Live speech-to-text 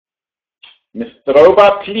Mr.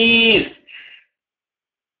 Robot, please.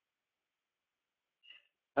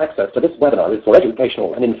 Access to this webinar is for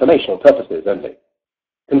educational and informational purposes only.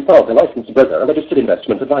 Consult a licensed broker or registered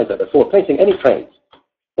investment advisor before placing any trades.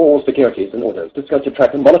 All securities and orders discussed,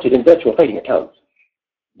 tracked, and monitored in virtual trading accounts.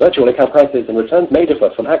 Virtual account prices and returns may differ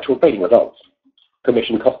from actual trading results.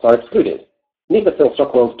 Commission costs are excluded. Neither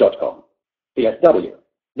PhilStockWorld.com, CSW,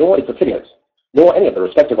 nor its affiliates, nor any of the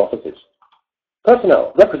respective offices.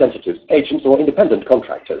 Personnel, representatives, agents, or independent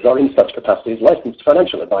contractors are in such capacities licensed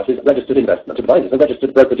financial advisors, registered investment advisors, and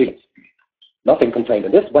registered broker-dealers. Nothing contained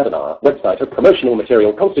in this webinar, website, or promotional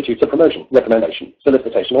material constitutes a promotion, recommendation,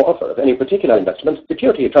 solicitation, or offer of any particular investment,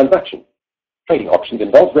 security, or transaction. Trading options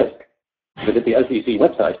involve risk. Visit the SEC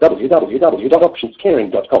website,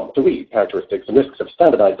 www.optionsclearing.com, to read characteristics and risks of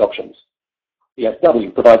standardized options.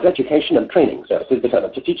 CSW provides education and training services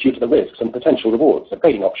determined to teach you to the risks and potential rewards of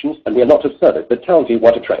trading options, and we are not a service that tells you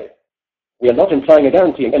what to trade. We are not implying or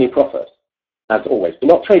guaranteeing any profit. As always, do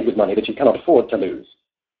not trade with money that you cannot afford to lose.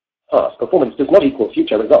 Past performance does not equal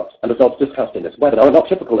future results, and results discussed in this webinar are not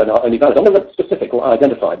typical and are only valid on a specific or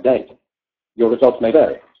identified date. Your results may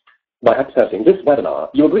vary. By accessing this webinar,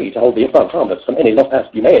 you agree to hold the above harmless from any loss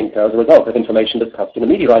you may incur as a result of information discussed in the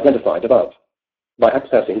media identified above. By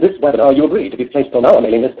accessing this webinar, you agree to be placed on our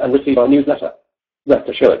mailing list and receive our newsletter. Rest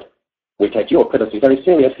assured, we take your privacy very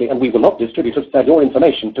seriously, and we will not distribute or sell your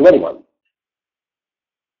information to anyone.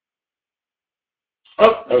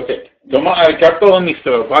 Oh, okay. Toma arigato,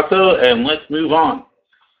 Mr. Roboto, and let's move on.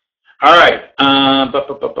 All right.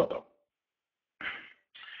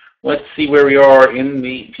 Let's see where we are in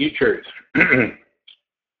the futures.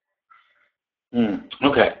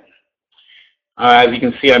 Okay. As you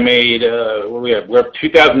can see, I made, we're up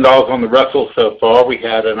 $2,000 on the Russell so far. We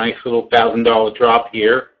had a nice little $1,000 drop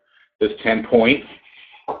here. There's 10 points.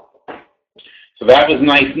 So that was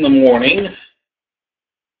nice in the morning.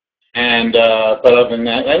 And, but other than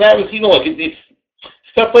that, and that was, look, it's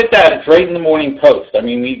stuff like that. It's right in the morning post. I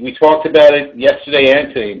mean, we talked about it yesterday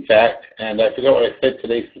and today, in fact, and I forgot what I said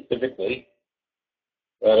today specifically.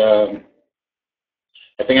 But I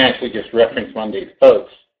think I actually just referenced Monday's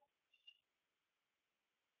post.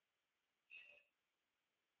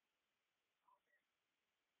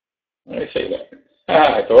 Why did I say that?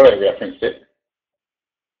 I thought I referenced it.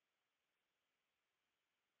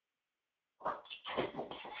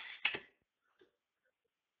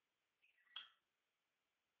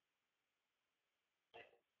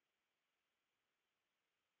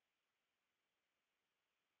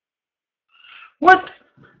 What?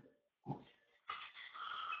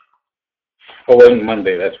 Oh, it wasn't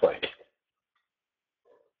Monday, that's why.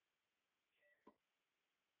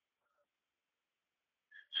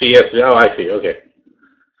 See yesterday, oh, I see, okay.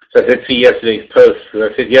 So I said see yesterday's post. So I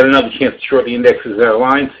said yet another chance to short the indexes that are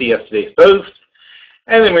aligned, see yesterday's post.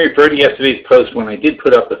 And then we referred to yesterday's post when I did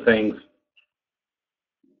put up the things.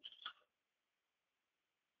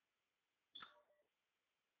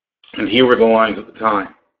 And here were the lines at the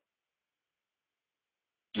time.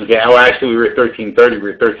 Okay, well, actually we were at 1330, we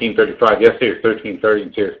were at 1335. Yesterday was 1330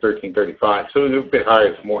 and today was 1335. So we were a bit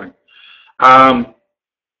higher this morning.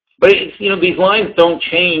 But it's, these lines don't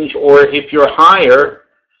change, or if you're higher,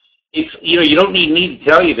 it's, you don't need me to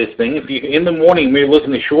tell you this thing. If you, in the morning, we're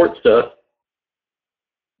looking to short stuff.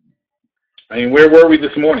 I mean, where were we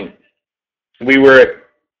this morning? We were at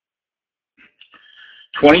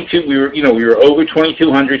 22, we were over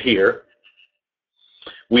 2200 here.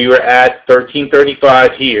 We were at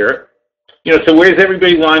 1335 here. So where's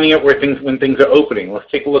everybody lining up when things are opening? Let's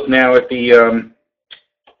take a look now at the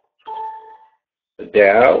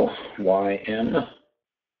Dow, YM,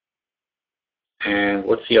 and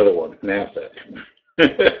what's the other one? NASDAQ.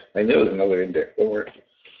 I knew there was another index. Don't worry.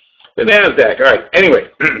 The NASDAQ. All right. Anyway,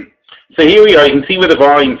 so here we are. You can see where the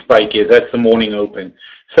volume spike is. That's the morning open.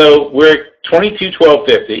 So we're at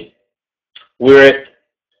 2212.50. We're at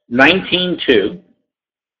 19.2.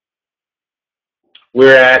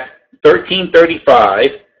 We're at 1335,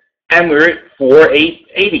 and we're at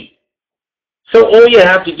 4880. So all you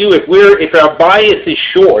have to do, if our bias is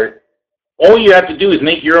short, all you have to do is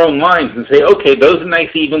make your own lines and say, okay, those are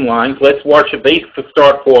nice even lines. Let's watch the base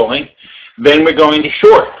start falling. Then we're going to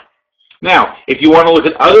short. Now, if you want to look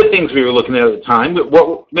at other things we were looking at the time,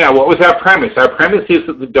 what was our premise? Our premise is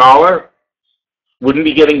that the dollar wouldn't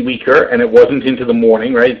be getting weaker, and it wasn't into the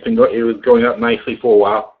morning, right? It was going up nicely for a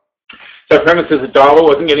while. So our premise is the dollar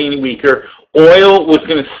wasn't getting any weaker. Oil was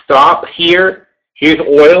going to stop here. Here's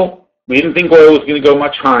oil. We didn't think oil was going to go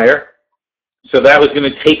much higher. So that was going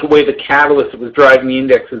to take away the catalyst that was driving the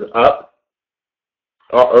indexes up.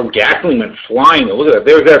 gasoline went flying. Look at that.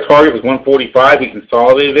 There was our target was 145. We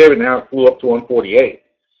consolidated there, but now it flew up to 148,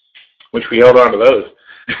 which we held on to those.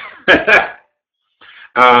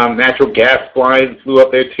 Natural gas flying flew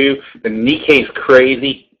up there too. The Nikkei's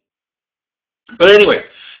crazy. But anyway,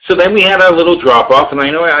 so then we had our little drop off, and I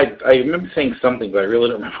know I remember saying something, but I really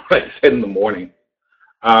don't remember what I said in the morning.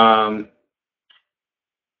 I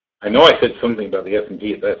know I said something about the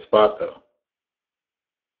S&P at that spot though.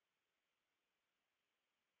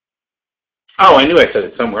 Oh, I knew I said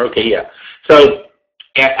it somewhere. Okay, yeah. So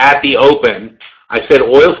at the open, I said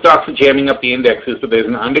oil stocks are jamming up the indexes, but there's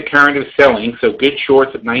an undercurrent of selling, so good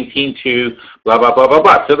shorts at 19.2, blah, blah, blah, blah,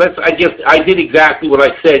 blah. So I did exactly what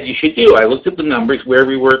I said you should do. I looked at the numbers where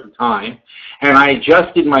we were at the time, and I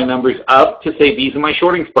adjusted my numbers up to say these are my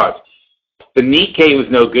shorting spots. The Nikkei was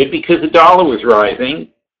no good because the dollar was rising,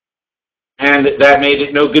 and that made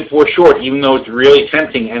it no good for a short, even though it's really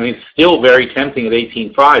tempting, and it's still very tempting at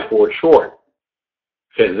 18.5 for a short,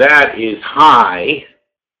 because that is high,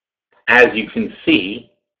 as you can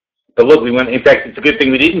see. But look, we went, in fact, it's a good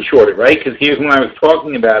thing we didn't short it, right? Because here's when I was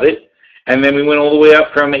talking about it, and then we went all the way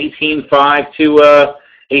up from 18.5 to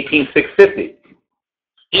 18.650,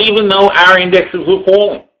 even though our indexes were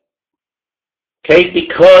falling. Okay,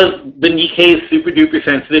 because the Nikkei is super duper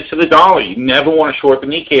sensitive to the dollar. You never want to short the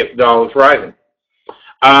Nikkei if the dollar is rising.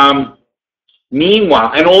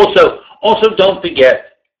 Meanwhile, and also don't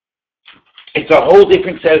forget, it's a whole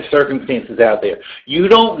different set of circumstances out there. You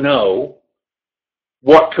don't know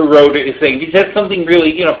what Kuroda is saying. He said something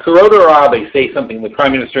really, Kuroda or Abe say something, the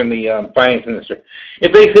Prime Minister and the Finance Minister.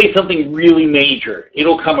 If they say something really major,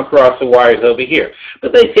 it'll come across the wires over here.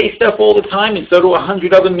 But they say stuff all the time, and so do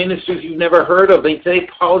 100 other ministers you've never heard of. They say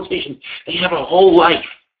politicians, they have a whole life,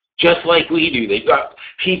 just like we do. They've got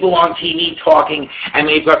people on TV talking, and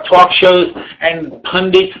they've got talk shows and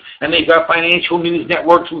pundits, and they've got financial news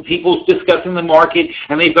networks with people discussing the market,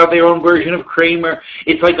 and they've got their own version of Kramer.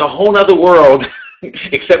 It's like a whole other world,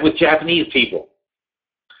 except with Japanese people.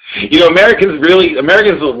 Americans are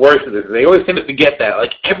the worst at this. They always tend to forget that.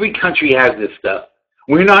 Like, every country has this stuff.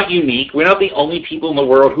 We're not unique. We're not the only people in the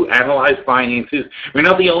world who analyze finances. We're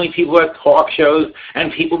not the only people who have talk shows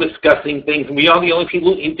and people discussing things. We are the only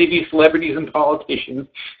people who interview celebrities and politicians.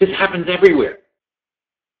 This happens everywhere.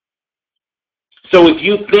 So if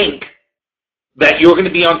you think that you're going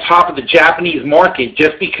to be on top of the Japanese market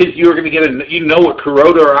just because you're going to get what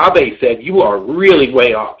Kuroda or Abe said, you are really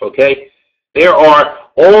way off, okay? There are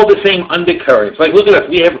all the same undercurrents. Like, look at us.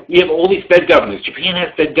 We have all these Fed governors. Japan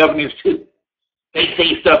has Fed governors too. They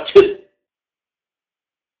say stuff too.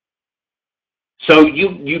 So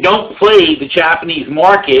you don't play the Japanese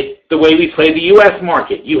market the way we play the U.S.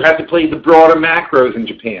 market. You have to play the broader macros in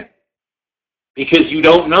Japan because you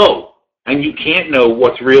don't know, and you can't know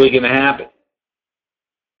what's really going to happen.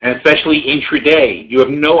 And especially intraday, you have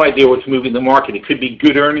no idea what's moving the market. It could be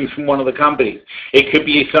good earnings from one of the companies. It could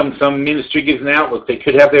be some ministry gives an outlook. They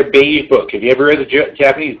could have their beige book. Have you ever read the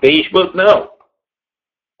Japanese beige book? No.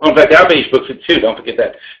 Well, in fact, our beige books are too. Don't forget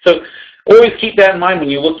that. So always keep that in mind when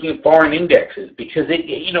you're looking at foreign indexes, because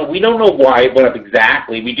we don't know why it went up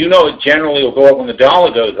exactly. We do know it generally will go up when the dollar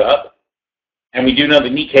goes up, and we do know the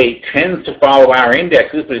Nikkei tends to follow our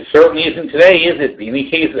indexes, but it certainly isn't today, is it? The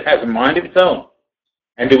Nikkei has a mind of its own.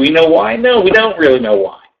 And do we know why? No, we don't really know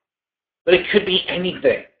why. But it could be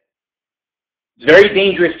anything. It's very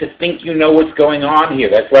dangerous to think you know what's going on here.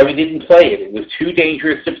 That's why we didn't play it. It was too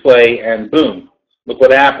dangerous to play, and boom, look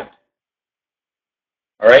what happened.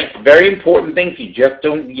 All right? Very important things. You just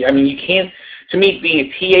don't, you can't, to me, being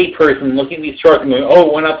a TA person, looking at these charts and going, oh,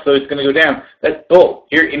 it went up, so it's going to go down. That's bull.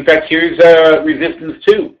 Here, in fact, here's resistance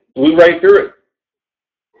too. Blew right through it.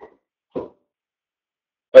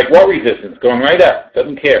 Like what resistance? Going right up.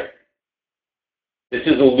 Doesn't care. This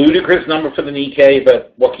is a ludicrous number for the Nikkei,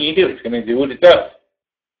 but what can you do? It's going to do what it does.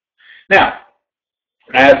 Now,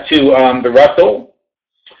 as to the Russell,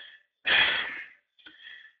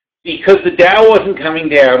 because the Dow wasn't coming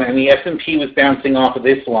down and the S&P was bouncing off of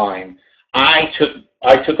this line, I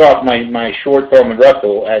took off my short on the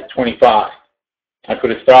Russell at 25. I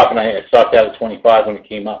put a stop, and I stopped out at 25 when it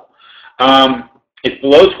came up. It's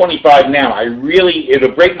below 25 now.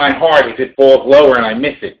 It'll break my heart if it falls lower and I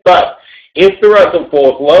miss it. But if the Russell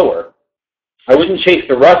falls lower, I wouldn't chase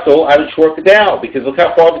the Russell. I would short the Dow, because look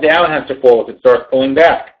how far the Dow has to fall if it starts pulling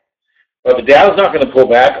back. But the Dow's not going to pull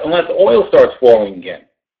back unless oil starts falling again.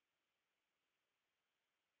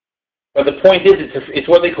 But the point is, it's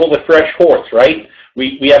what they call the fresh horse, right?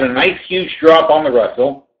 We had a nice huge drop on the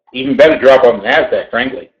Russell, even better drop on the NASDAQ,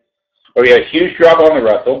 frankly. But we had a huge drop on the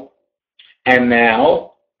Russell. And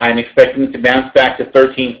now I'm expecting it to bounce back to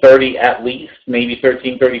 1330 at least, maybe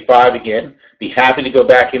 1335 again. Be happy to go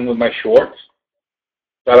back in with my shorts.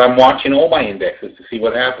 But I'm watching all my indexes to see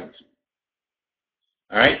what happens.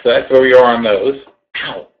 All right, so that's where we are on those.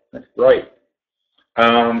 Ow, that's right.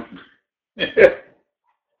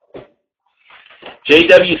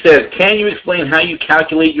 JW says, can you explain how you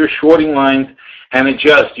calculate your shorting lines and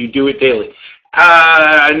adjust? You do it daily.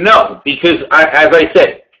 No, because as I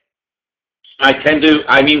said,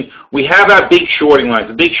 we have our big shorting lines.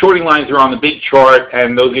 The big shorting lines are on the big chart,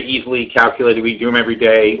 and those are easily calculated. We do them every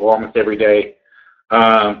day, or almost every day.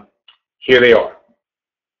 Here they are.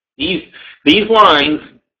 These lines,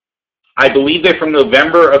 I believe they're from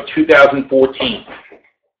November of 2014.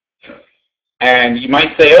 And you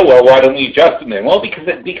might say, oh, well, why don't we adjust them then? Well, because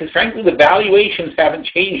frankly, the valuations haven't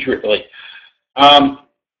changed really.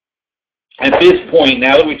 At this point,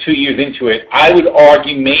 now that we're 2 years into it, I would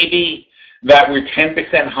argue maybe that we're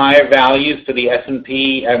 10% higher values for the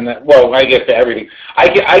S&P and, I guess to everything.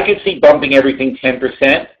 I could see bumping everything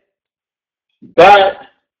 10%, but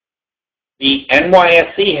the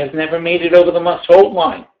NYSE has never made it over the must-hold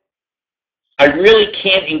line. I really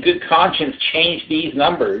can't, in good conscience, change these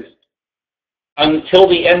numbers until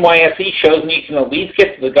the NYSE shows me you can at least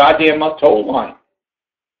get to the goddamn must-hold line.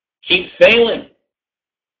 Keep sailing.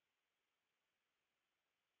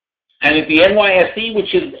 And if the NYSE,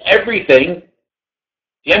 which is everything,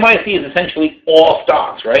 the NYSE is essentially all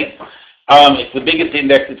stocks, right? It's the biggest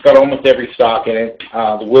index. It's got almost every stock in it.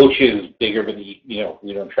 The Wilshire is bigger, but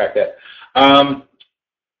we don't track that.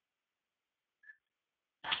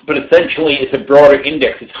 But essentially, it's a broader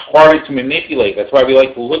index. It's harder to manipulate. That's why we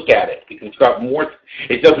like to look at it, because it's got more.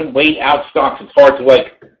 It doesn't weight out stocks. It's hard to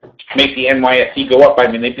make the NYSE go up by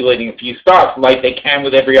manipulating a few stocks, like they can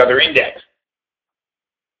with every other index,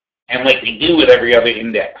 and like they do with every other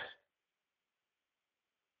index.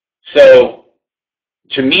 So,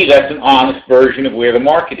 to me, that's an honest version of where the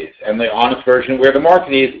market is, and the honest version of where the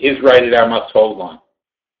market is right at our must-hold line.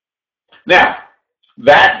 Now,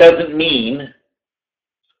 that doesn't mean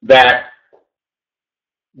that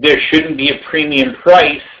there shouldn't be a premium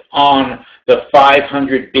price on the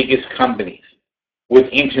 500 biggest companies with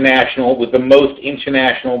the most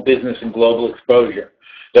international business and global exposure.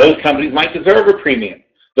 Those companies might deserve a premium.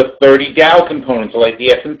 The 30 Dow components, like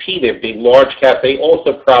the S&P, they're big, large cap, they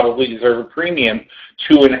also probably deserve a premium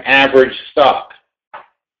to an average stock.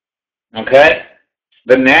 Okay?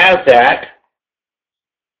 The NASDAQ,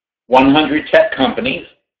 100 tech companies,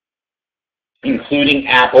 including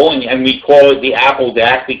Apple, and we call it the Apple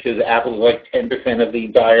DAC because Apple is like 10% of the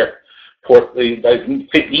entire,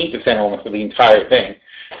 15% almost of the entire thing.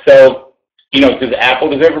 So, does Apple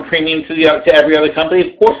deserve a premium to every other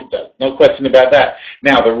company? Of course it does. No question about that.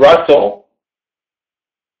 Now, the Russell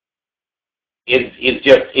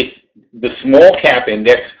it's the small cap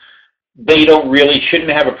index. They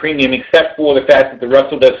shouldn't have a premium except for the fact that the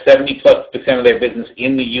Russell does 70+% of their business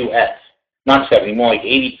in the U.S. Not 70, more like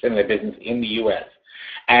 80% of their business in the U.S.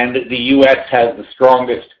 And the U.S. has the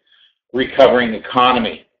strongest recovering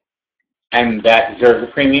economy, and that deserves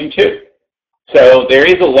a premium too. So there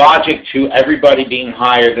is a logic to everybody being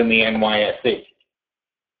higher than the NYSE.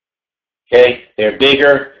 Okay? They're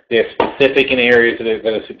bigger, they're specific in areas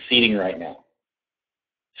that are succeeding right now.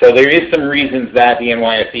 So there is some reasons that the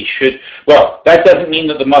NYSE should, that doesn't mean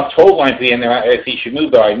that the must-hold line for the NYSE should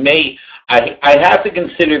move, though. I have to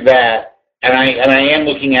consider that, and I am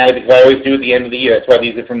looking at it because I always do at the end of the year. That's why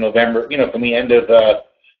these are from November, from the end of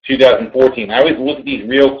 2014. I always look at these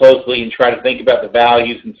real closely and try to think about the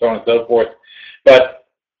values and so on and so forth. But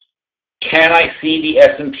can I see the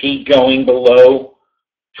S&P going below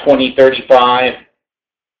 2035?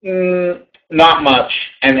 Not much.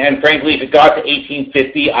 And frankly, if it got to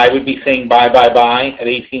 1850, I would be saying bye at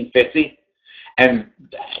 1850. And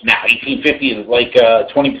now 1850 is like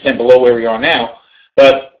 20% below where we are now.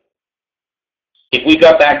 But if we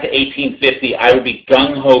got back to 1850, I would be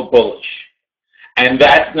gung-ho bullish. And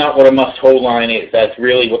that's not what a must-hold line is. That's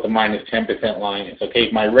really what the minus 10% line is. Okay,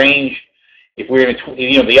 my range, if we're in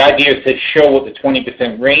the idea is to show what the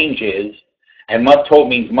 20% range is, and must-hold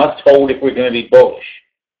means must-hold if we're going to be bullish.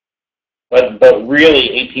 But really,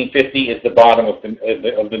 1850 is the bottom of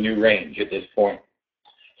the new range at this point.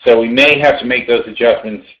 So we may have to make those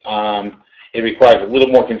adjustments. It requires a little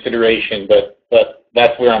more consideration, but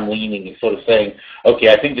that's where I'm leaning, is sort of saying, okay,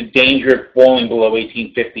 I think the danger of falling below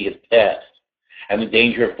 1850 is past, and the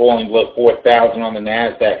danger of falling below 4,000 on the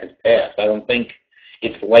NASDAQ is past. I don't think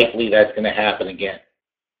it's likely that's going to happen again.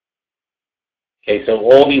 Okay, so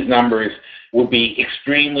all these numbers would be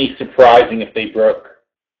extremely surprising if they broke.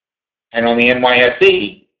 And on the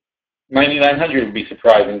NYSE, 9,900 would be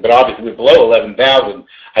surprising, but obviously we're below 11,000.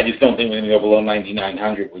 I just don't think we're going to go below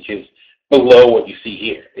 9,900, which is below what you see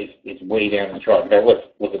here. It's way down the chart. Now let's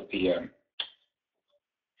look at the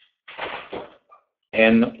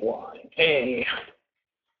NYA.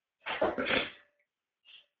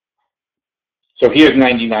 So here's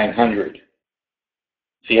 9,900.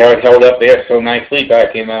 See how it held up there so nicely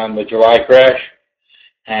back in the July crash?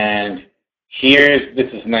 And this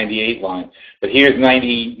is 98 line, but here's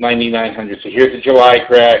 9,900. So here's the July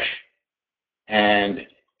crash, and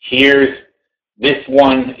here's this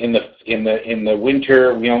one in the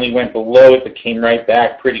winter. We only went below it, but came right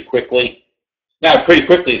back pretty quickly. Now, pretty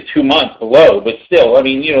quickly is 2 months below, but still, I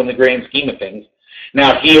mean, in the grand scheme of things.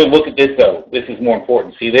 Now here, look at this though. This is more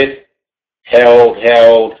important. See this? Held,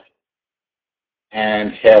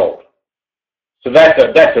 and held. So that's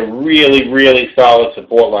a really, really solid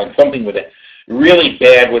support line. Something really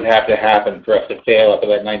bad would have to happen for us to fail up at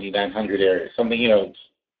that 9,900 area. Something,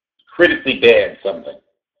 critically bad something.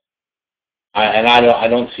 And I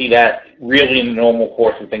don't see that really in the normal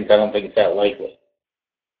course of things. I don't think it's that likely.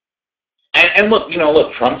 And look,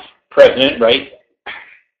 Trump's president, right?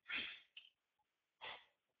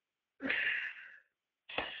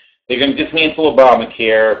 They're going to dismantle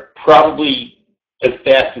Obamacare probably as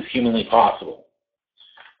fast as humanly possible.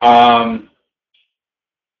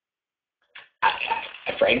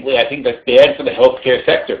 Frankly, I think that's bad for the healthcare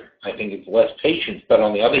sector. I think it's less patients, but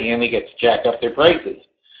on the other hand, they get to jack up their prices.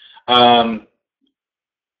 I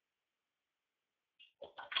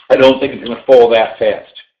don't think it's going to fall that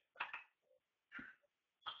fast.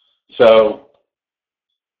 So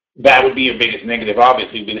that would be your biggest negative,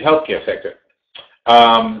 obviously, would be the healthcare sector.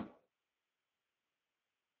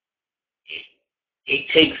 It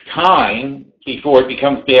takes time before it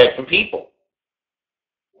becomes bad for people.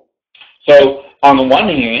 So on the one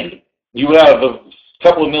hand, you have a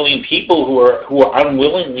couple of million people who are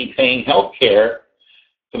unwillingly paying health care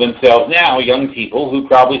for themselves now, young people who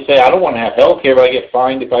probably say, I don't want to have health care, but I get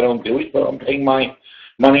fined if I don't do it, so I'm paying my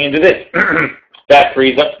money into this. That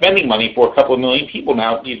frees up spending money for a couple of million people.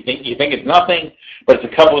 Now, you think it's nothing, but it's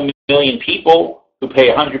a couple of million people who pay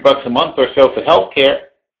 $100 a month or so for health care.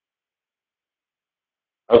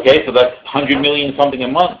 Okay, so that's $100 million something a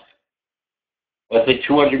month. Let's say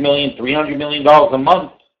 $200 million, $300 million a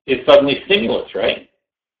month is suddenly stimulus, right?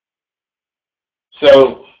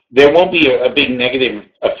 So there won't be a big negative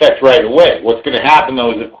effect right away. What's going to happen,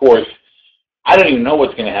 though, is, of course, I don't even know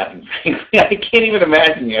what's going to happen. I can't even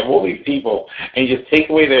imagine you have all these people and you just take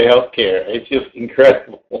away their health care. It's just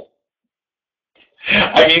incredible.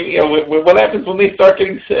 I mean, what happens when they start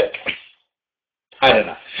getting sick? I don't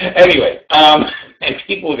know. Anyway, and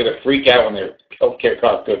people are going to freak out when their healthcare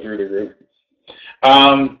costs go through the roof.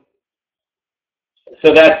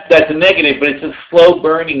 So that's a negative, but it's a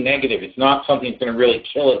slow-burning negative. It's not something that's going to really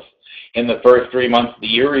kill us in the first 3 months of the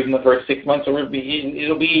year, or even the first 6 months, or it'll be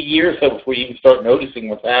a year or so before you even start noticing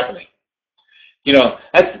what's happening.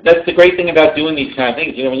 That's the great thing about doing these kind of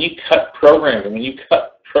things. When you cut programs and when you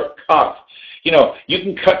cut costs, you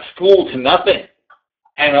can cut school to nothing.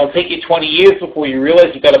 And it'll take you 20 years before you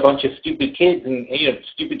realize you've got a bunch of stupid kids and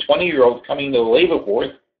stupid 20-year-olds coming into the labor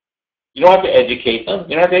force. You don't have to educate them.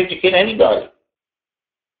 You don't have to educate anybody.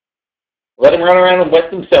 Let them run around and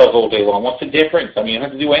wet themselves all day long. What's the difference? I mean, you don't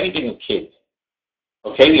have to do anything with kids.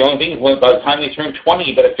 Okay, the only thing is by the time they turn 20,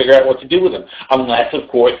 you better figure out what to do with them. Unless, of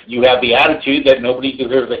course, you have the attitude that nobody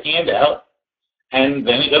deserves a handout, and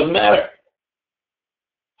then it doesn't matter.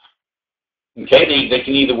 Okay, they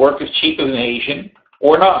can either work as cheap as an Asian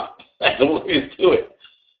or not. That's all there is to it.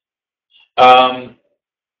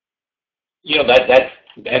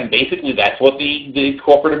 And basically that's what the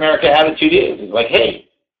corporate America attitude is. It's like, hey,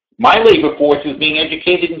 my labor force is being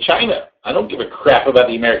educated in China. I don't give a crap about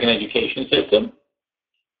the American education system.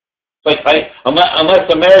 It's like,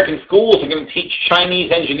 unless American schools are going to teach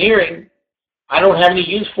Chinese engineering, I don't have any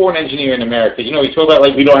use for an engineer in America. We talk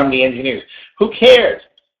about we don't have any engineers. Who cares?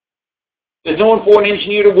 There's no one for an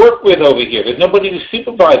engineer to work with over here. There's nobody to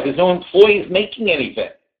supervise. There's no employees making anything.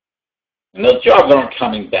 And those jobs aren't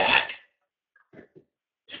coming back.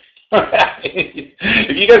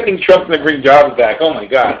 If you guys think Trump's going to bring jobs back, oh my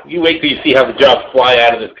God, you wait till you see how the jobs fly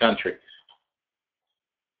out of this country.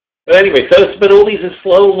 But anyway, but all these are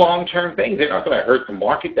slow, long-term things. They're not going to hurt the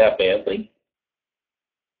market that badly.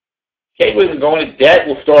 Okay, we're going to debt,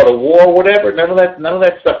 we'll start a war, whatever. None of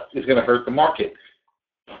that stuff is going to hurt the market.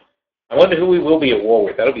 I wonder who we will be at war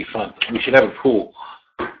with. That'll be fun. We should have a pool.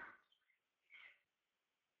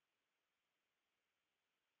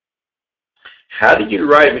 How did you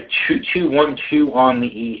arrive at 2212 on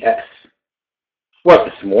the ES? What,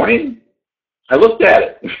 this morning? I looked at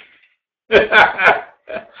it.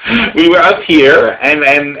 We were up here, and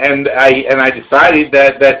I decided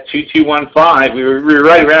that 2215. We were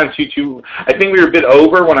right around 22. I think we were a bit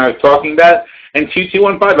over when I was talking about it. And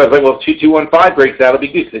 2215. I was like, well, if 2215 breaks, that'll be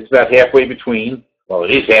good. It's about halfway between. Well,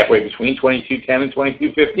 it is halfway between 2210 and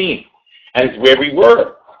 2215, and it's where we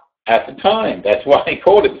were at the time. That's why I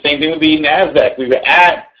called it. The same thing with the Nasdaq. We were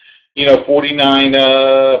at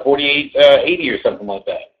 4880 or something like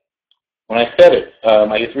that when I said it.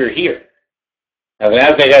 I guess we were here. Now the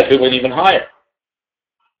Nasdaq actually went even higher.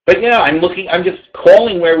 But yeah, I'm just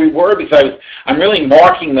calling where we were because I'm really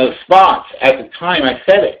marking those spots at the time I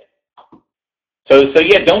said it. So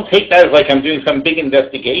yeah, don't take that as like I'm doing some big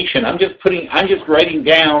investigation. I'm just writing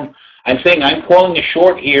down. I'm saying I'm calling a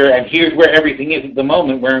short here, and here's where everything is at the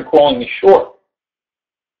moment where I'm calling a short.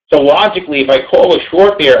 So logically, if I call a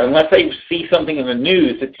short there, unless I see something in the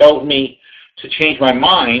news that tells me to change my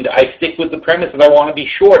mind, I stick with the premise that I want to be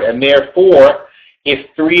short, and therefore, if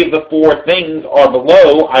 3 of the 4 things are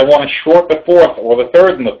below, I want to short the 4th or the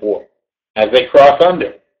 3rd and the 4th as they cross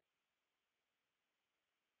under.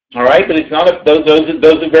 All right, but it's not those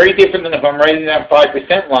are very different than if I'm writing down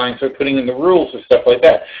 5% lines or putting in the rules or stuff like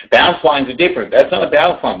that. Bounce lines are different. That's not a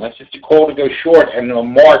bounce line. That's just a call to go short and a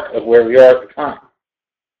mark of where we are at the time.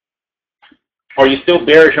 Are you still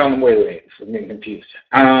bearish on the wait? I'm getting confused.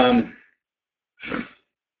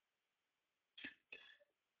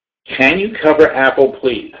 Can you cover Apple,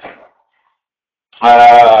 please?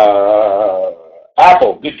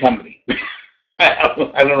 Apple, good company. I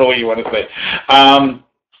don't know what you want to say.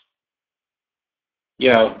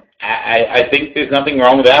 I think there's nothing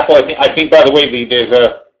wrong with Apple. I think by the way,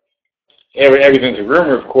 everything's a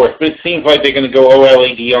rumor, of course, but it seems like they're going to go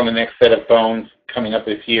OLED on the next set of phones coming up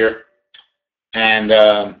this year. And,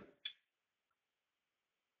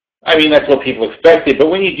 that's what people expected. But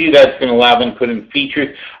when you do that, it's going to allow them to put in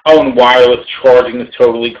features. Oh, and wireless charging is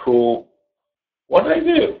totally cool. What did I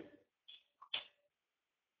do?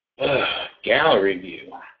 Gallery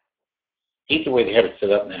view. Hate the way they have it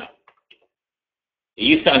set up now.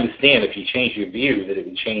 You used to understand if you change your view that it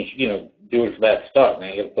would change, do it for that stuff. Now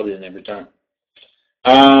you got to put it in every time.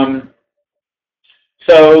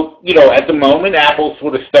 So, at the moment, Apple's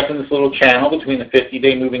sort of stuck in this little channel between the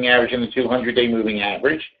 50-day moving average and the 200-day moving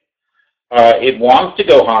average. It wants to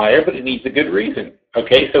go higher, but it needs a good reason.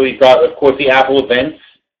 Okay, so we've got, of course, the Apple events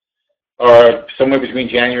are somewhere between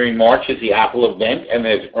January and March is the Apple event, and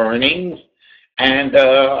there's earnings. And,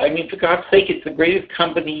 for God's sake, it's the greatest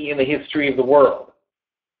company in the history of the world.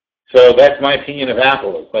 So that's my opinion of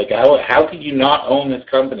Apple. It's like, how could you not own this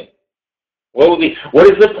company? What is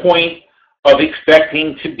the point of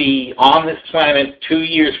expecting to be on this planet 2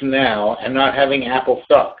 years from now and not having Apple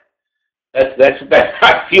stock? That's how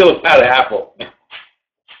I feel about Apple.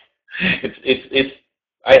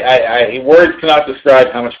 Words cannot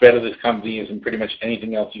describe how much better this company is than pretty much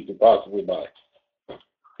anything else you could possibly buy.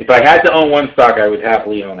 If I had to own one stock, I would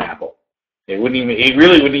happily own Apple. It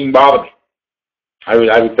really wouldn't even bother me. I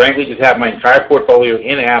would frankly just have my entire portfolio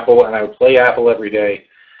in Apple, and I would play Apple every day,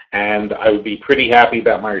 and I would be pretty happy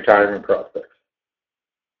about my retirement prospects.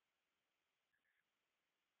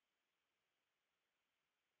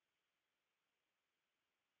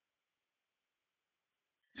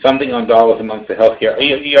 Something on dollars amongst the healthcare.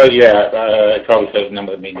 I probably said a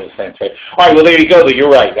number that made no sense, right? All right, well, there you go. You're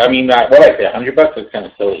right. What I say, $100 is kind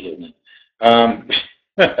of silly, isn't it?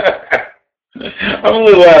 I'm a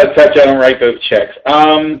little out of touch. I don't write those checks.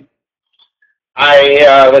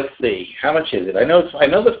 Let's see. How much is it? I know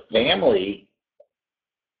the family.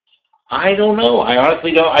 I don't know. I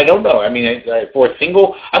honestly don't. I don't know. For a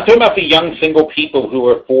single, I'm talking about the young single people who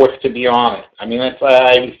are forced to be on it. I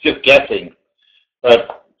was just guessing,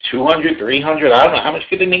 but $200, $300. I don't know. How much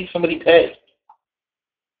could they make somebody pay?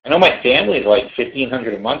 I know my family is like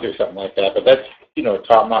 $1,500 a month or something like that, but that's a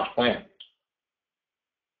top-notch plan.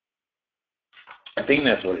 I think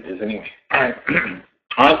that's what it is anyway.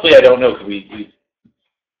 Honestly, I don't know because we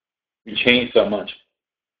changed so much.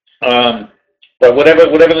 But whatever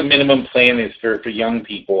the minimum plan is for young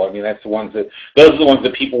people, that's those are the ones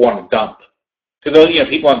that people want to dump. Because those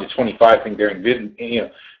people under 25 think they're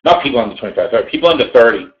not people under 25, sorry, people under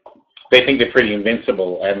 30. They think they're pretty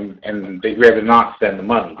invincible, and they'd rather not spend the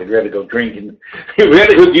money. They'd rather go drink and they'd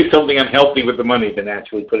rather go do something unhealthy with the money than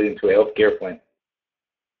actually put it into a health care plan.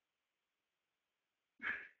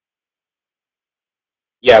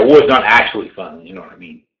 Yeah, it was not actually fun, you know what I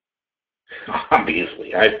mean?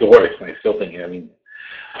 Obviously. I adore it, and I still think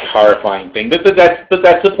horrifying thing. But that's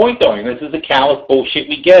the point, though. This is the callous bullshit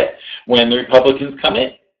we get when the Republicans come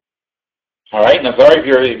in. All right? Now, sorry if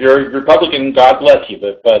you're a Republican, God bless you,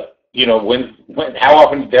 but you know, how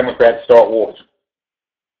often do Democrats start wars?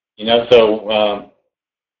 You know, so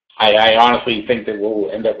I honestly think that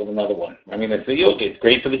we'll end up with another one. I mean, it's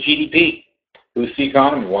great for the GDP. Boost the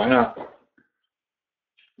economy. Why not?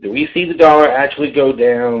 Do we see the dollar actually go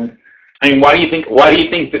down? I mean, why do you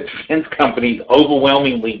think that defense companies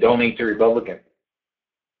overwhelmingly donate to Republicans?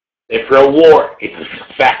 They're pro-war. It's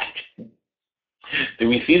a fact. Do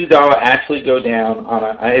we see the dollar actually go down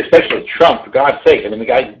especially Trump, for God's sake? I mean, the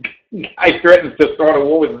guy threatens to start a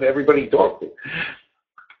war with everybody he talks to.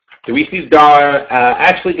 Do we see the dollar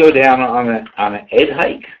actually go down on an Ed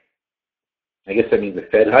hike? I guess that means a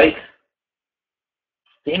Fed hike.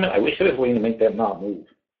 Damn it, I wish there was a way to make that not move.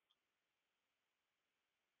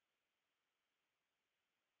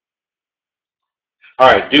 All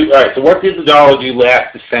right, so what did the dollar do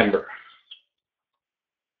last December?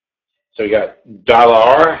 So we got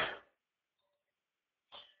dollar,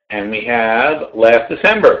 and we have last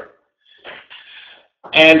December.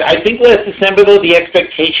 And I think last December, though, the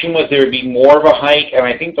expectation was there would be more of a hike, and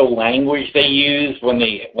I think the language they used when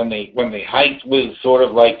they hiked was sort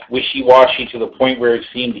of like wishy-washy to the point where it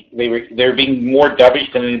seemed they were being more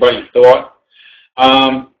dovish than anybody thought.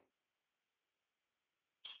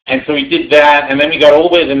 And so we did that, and then we got all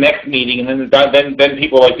the way to the next meeting, and then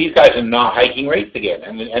people were like, these guys are not hiking rates again,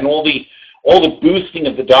 and all the boosting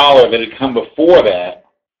of the dollar that had come before that.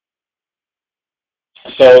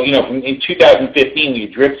 So, you know, in 2015, we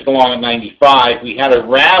drifted along at 95. We had a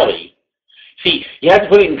rally. See, you have to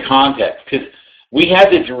put it in context, because we had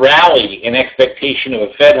this rally in expectation of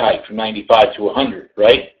a Fed hike from 95 to 100,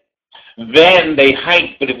 right? Then they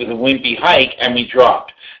hiked, but it was a wimpy hike, and we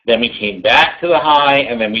dropped. Then we came back to the high,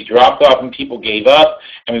 and then we dropped off, and people gave up,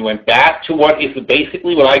 and we went back to what is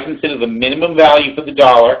basically what I consider the minimum value for the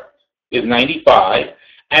dollar is 95.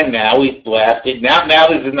 And now we've blasted. Now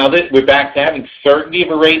there's another. We're back to having certainty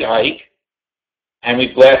of a rate hike, and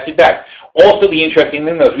we've blasted back. Also, the interesting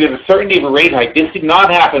thing, though, is we have a certainty of a rate hike. This did not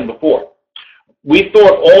happen before. We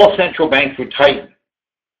thought all central banks would tighten.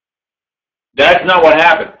 That's not what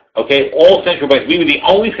happened. Okay, all central banks. We were the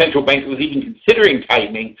only central bank that was even considering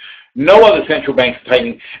tightening. No other central banks are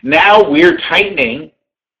tightening. Now we're tightening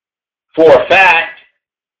for a fact.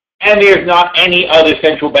 And there's not any other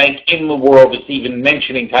central bank in the world that's even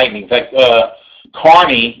mentioning tightening. In fact,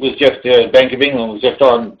 Carney was just, Bank of England was just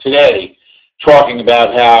on today talking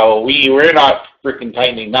about how we're not freaking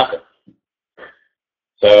tightening nothing.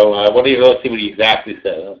 So let's see what he exactly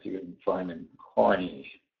said. Let's see if we can find him. Carney.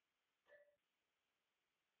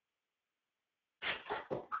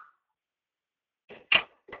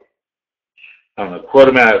 I don't know, quote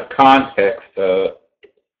him out of context.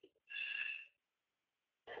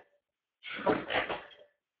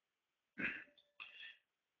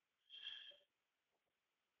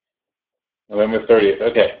 November 30th,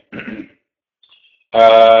 okay.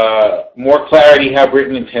 More clarity how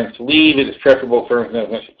Britain intends to leave. It is preferable for as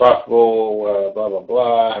much as possible, blah, blah,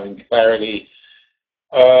 blah, having clarity.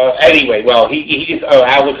 Anyway, well, he just,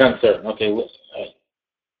 outlook uncertain. Okay,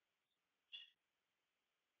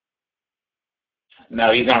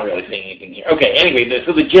 no, he's not really saying anything here. Okay, anyway,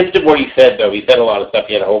 so the gist of what he said, though, he said a lot of stuff.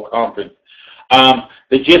 He had a whole conference.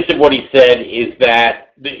 The gist of what he said is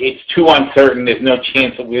that it's too uncertain. There's no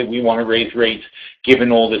chance that we want to raise rates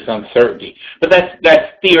given all this uncertainty. But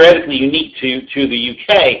that's theoretically unique to the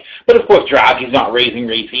UK. But of course, Draghi's not raising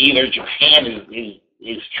rates either. Japan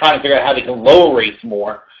is trying to figure out how they can lower rates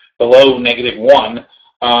more, below -1.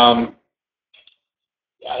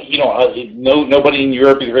 Nobody in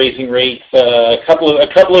Europe is raising rates. A couple of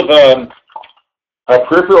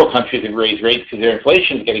peripheral countries have raised rates because their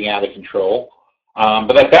inflation is getting out of control.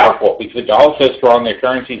 But that's our fault because the dollar's so strong, their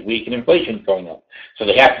currency is weak, and inflation's going up. So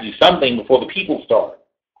they have to do something before the people start.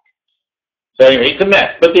 So anyway, it's a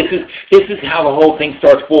mess. But this is how the whole thing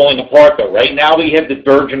starts falling apart, though. Right now we have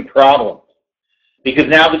divergent problems because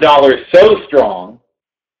now the dollar is so strong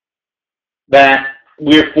that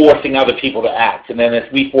we're forcing other people to act. And then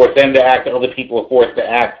as we force them to act, other people are forced to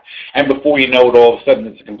act. And before you know it, all of a sudden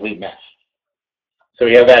it's a complete mess. So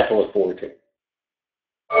we have that to look forward to.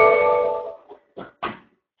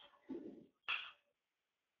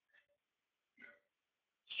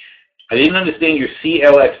 I didn't understand your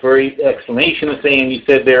CL explanation of saying you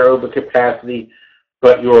said they're over capacity,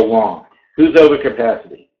 but you're long. Who's over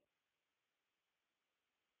capacity?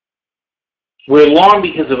 We're long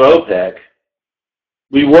because of OPEC.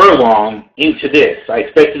 We were long into this. I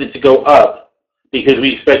expected it to go up because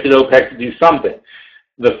we expected OPEC to do something.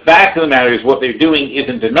 The fact of the matter is what they're doing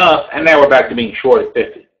isn't enough, and now we're back to being short at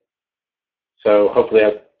 50. So hopefully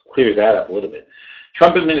that clears that up a little bit.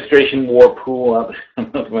 Trump administration wore pool up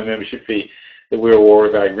my membership fee. that we were at war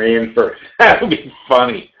with Iran first. That would be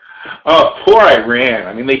funny. Oh, poor Iran.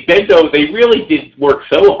 I mean, they really did work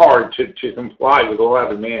so hard to comply with all our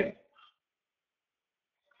demands.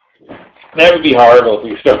 That would be horrible if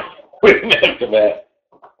we started with after that.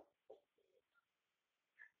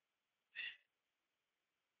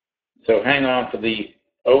 So hang on for the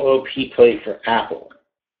OOP play for Apple.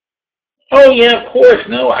 Oh, yeah, of course.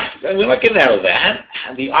 No, we're not getting out of that.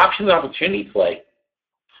 The options opportunity play.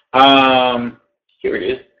 Here it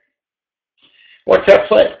is. What's that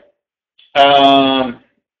play?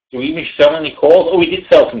 Do we even sell any calls? Oh, we did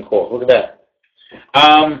sell some calls. Look at that.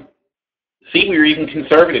 See, we were even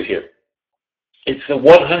conservative here. It's the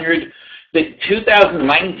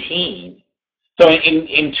 2019. So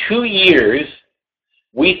in 2 years,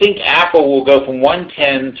 we think Apple will go from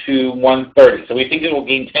 110 to 130. So we think it will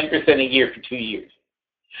gain 10% a year for 2 years.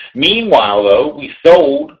 Meanwhile, though, we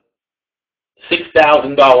sold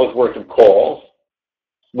 $6,000 worth of calls.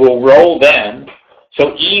 We'll roll them.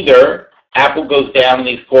 So either Apple goes down and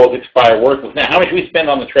these calls expire worthless. Now, how much do we spend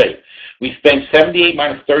on the trade? We spent 78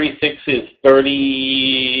 minus 36 is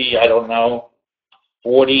 30, I don't know,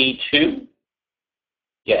 42?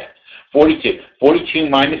 Yeah, 42. 42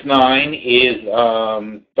 minus 9 is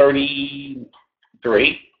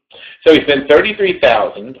 33. So we spent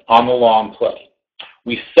 33,000 on the long play.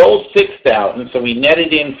 We sold 6,000, so we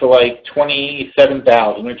netted in for like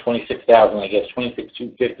 27,000 or 26,000, I guess,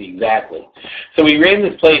 26,250 exactly. So we ran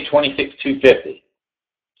this play at 26,250.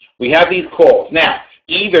 We have these calls. Now,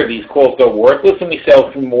 either these calls go worthless and we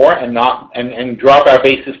sell for more and drop our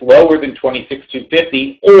basis lower than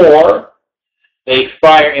 26,250, or they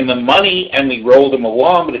expire in the money and we roll them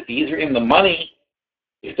along. But if these are in the money,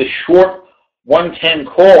 if the short 110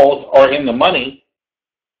 calls are in the money,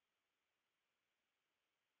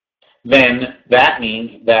 then that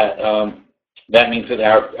means that our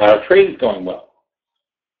trade is going well.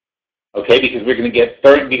 Okay, because we're going to get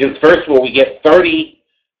because first of all we get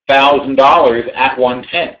 $30,000 at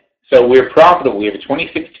 110, so we're profitable. We have a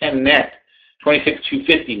 2610 net,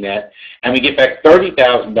 26,250 net, and we get back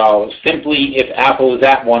 $30,000 simply if Apple is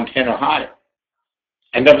at 110 or higher.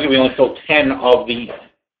 And don't forget, we only sold 10 of these.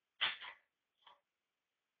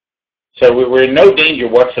 So we're in no danger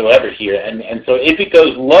whatsoever here. And so if it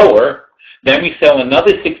goes lower, then we sell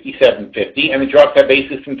another 67.50 and it drops our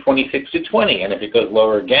basis from 26 to 20. And if it goes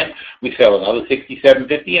lower again, we sell another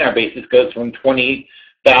 67.50 and our basis goes from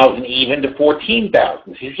 20,000 even to 14,000.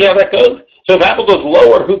 So you see how that goes? So if Apple goes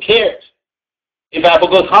lower, who cares? If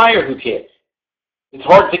Apple goes higher, who cares? It's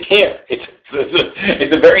hard to care.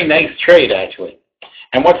 It's a very nice trade, actually.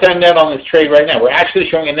 And what's our net on this trade right now? We're actually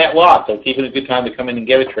showing a net loss, so it's even a good time to come in and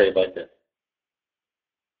get a trade like this.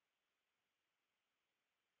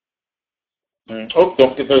 Oh,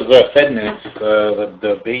 don't forget those Fed minutes,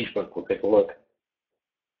 the beige book. We'll take a look.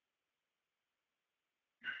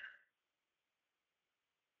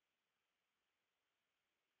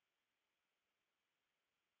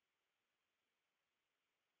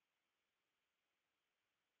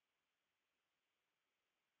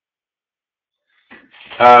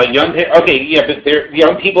 But they're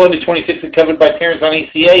young people under 26 are covered by parents on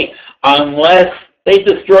ACA unless they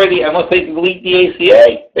unless they delete the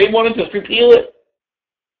ACA. They want to just repeal it.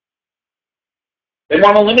 They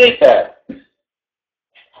want to eliminate that.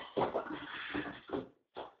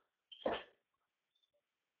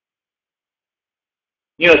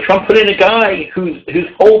 You know, Trump put in a guy whose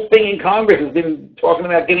whole thing in Congress has been talking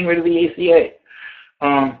about getting rid of the ACA.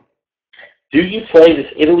 Do you play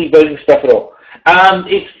this Italy voting stuff at all?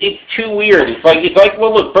 It's too weird. It's like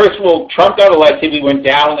well, look. First of all, Trump got elected, we went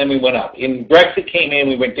down, then we went up. And Brexit came in,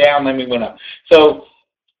 we went down, then we went up. So,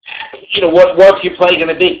 you know, what's your play going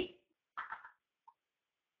to be?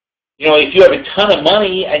 You know, if you have a ton of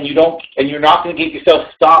money and you're not going to get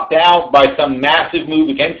yourself stopped out by some massive move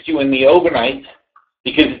against you in the overnight,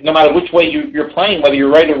 because no matter which way you're playing, whether you're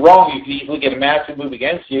right or wrong, you can easily get a massive move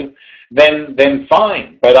against you. Then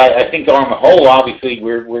fine. But I think on the whole, obviously,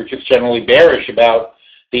 we're just generally bearish about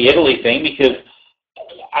the Italy thing because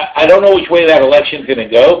I don't know which way that election's going to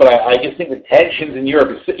go, but I just think the tensions in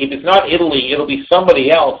Europe, if it's not Italy, it'll be somebody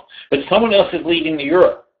else, but someone else is leaving the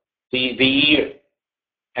EU.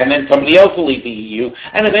 And then somebody else will leave the EU,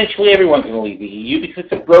 and eventually everyone's going to leave the EU because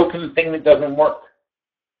it's a broken thing that doesn't work.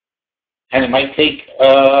 And it might take,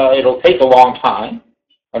 it'll take a long time.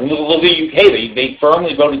 I mean, look at the UK. They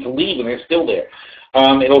firmly voted to leave, and they're still there.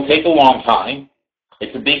 It'll take a long time.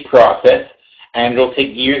 It's a big process, and it'll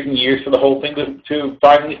take years and years for the whole thing to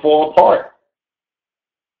finally fall apart.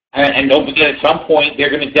 And don't forget, at some point, they're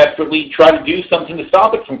going to desperately try to do something to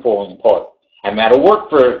stop it from falling apart. And that'll work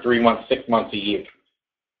for 3 months, 6 months, a year.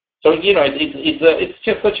 So, it's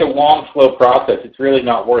just such a long, slow process. It's really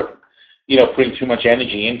not worth, putting too much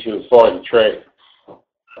energy into as far as the trade.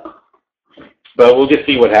 But we'll just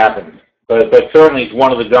see what happens. But certainly it's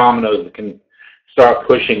one of the dominoes that can start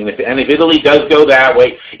pushing. And if Italy does go that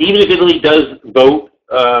way, even if Italy does vote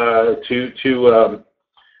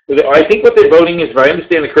I think what they're voting is, if I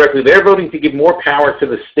understand it correctly, they're voting to give more power to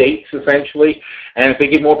the states, essentially. And if they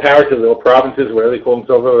give more power to the little provinces, whatever they call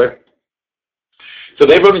themselves over there. So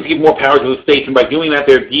they're voting to give more power to the states, and by doing that,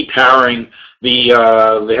 they're depowering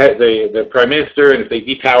the prime minister. And if they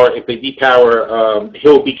depower,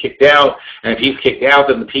 he'll be kicked out. And if he's kicked out,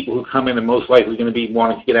 then the people who come in are most likely going to be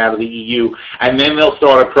wanting to get out of the EU. And then they'll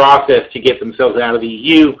start a process to get themselves out of the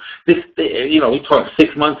EU. We talk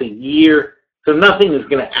 6 months, a year. So nothing is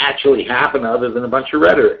going to actually happen other than a bunch of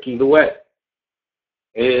rhetoric either way.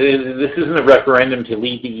 This isn't a referendum to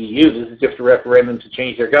leave the EU. This is just a referendum to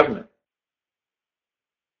change their government.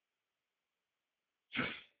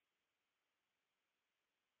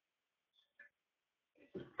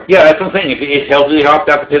 Yeah, that's what I'm saying. It's healthy to opt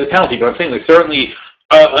out to pay the penalty, but I'm saying there's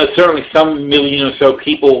certainly some million or so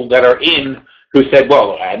people that are in who said,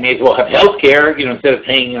 well, I may as well have health care, instead of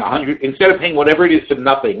paying whatever it is for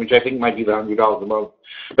nothing, which I think might be the $100 a month.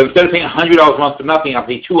 But instead of paying $100 a month for nothing, I'll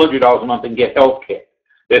pay $200 a month and get health care.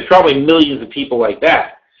 There's probably millions of people like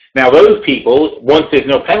that. Now, those people, once there's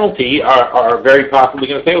no penalty, are very possibly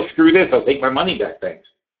going to say, oh, screw this, I'll take my money back, thanks.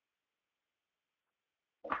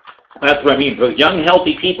 That's what I mean. Those young,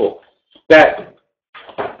 healthy people, that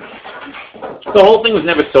the whole thing was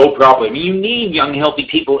never sold properly. I mean, you need young, healthy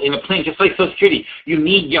people in a plan, just like Social Security. You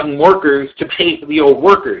need young workers to pay for the old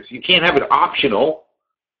workers. You can't have it optional.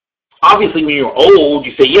 Obviously, when you're old,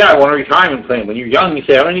 you say, yeah, I want a retirement plan. When you're young, you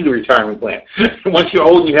say, I don't need a retirement plan. Once you're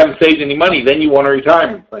old and you haven't saved any money, then you want a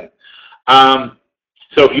retirement plan.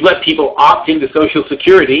 So if you let people opt into Social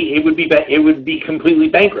Security, it would be completely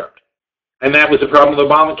bankrupt. And that was the problem with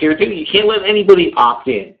Obamacare, too. You can't let anybody opt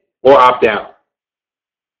in or opt out.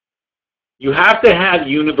 You have to have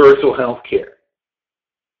universal health care.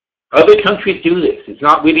 Other countries do this.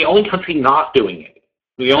 We're the only country not doing it.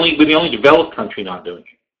 We're the only developed country not doing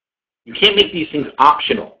it. You can't make these things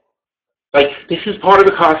optional. Like, this is part of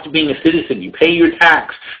the cost of being a citizen. You pay your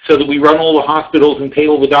tax so that we run all the hospitals and pay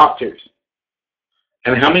all the doctors.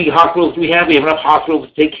 And how many hospitals do we have? We have enough hospitals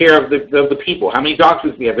to take care of the people. How many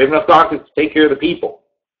doctors do we have? We have enough doctors to take care of the people.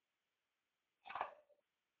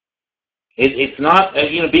 It's not,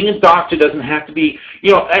 being a doctor doesn't have to be,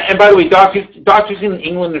 and by the way, doctors in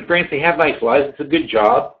England and France, they have nice lives. It's a good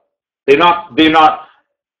job. They're not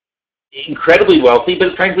incredibly wealthy,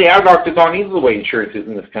 but frankly, our doctors aren't either the way insurance is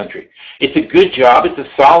in this country. It's a good job. It's a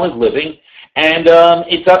solid living, and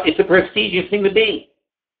it's a prestigious thing to be.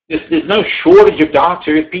 There's no shortage of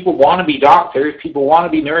doctors. People want to be doctors. People want to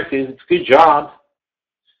be nurses. It's good jobs.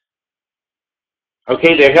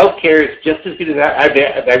 Okay, their health care is just as good as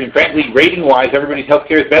that. I mean, frankly, rating-wise, everybody's health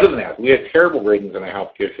care is better than ours. We have terrible ratings in our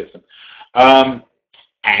health care system.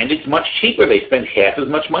 And it's much cheaper. They spend half as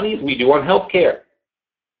much money as we do on health care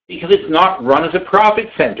because it's not run as a profit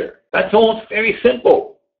center. That's all. It's very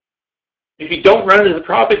simple. If you don't run it as a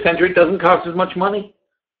profit center, it doesn't cost as much money.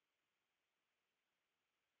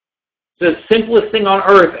 It's the simplest thing on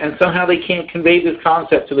earth, and somehow they can't convey this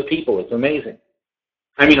concept to the people. It's amazing.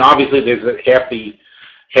 I mean, obviously, there's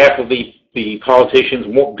half of the politicians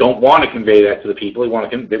don't want to convey that to the people. They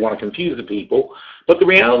want to confuse the people. But the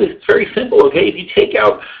reality is, it's very simple. Okay, if you take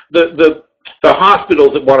out the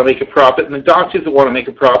hospitals that want to make a profit, and the doctors that want to make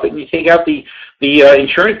a profit, and you take out the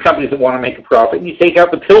insurance companies that want to make a profit, and you take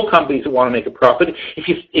out the pill companies that want to make a profit, if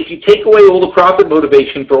you take away all the profit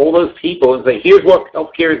motivation for all those people and say, here's what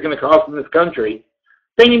healthcare is going to cost in this country,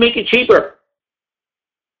 then you make it cheaper.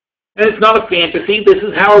 And it's not a fantasy. This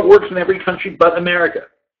is how it works in every country but America.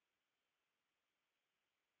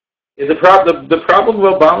 The problem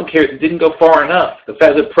with Obamacare is it didn't go far enough.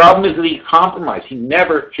 The problem is that he compromised. He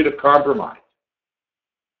never should have compromised.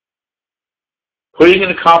 Putting in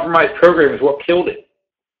a compromise program is what killed it.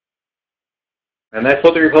 And that's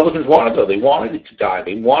what the Republicans wanted, though. They wanted it to die.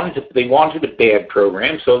 They wanted a bad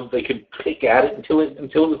program so that they could pick at it until it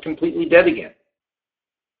was completely dead again.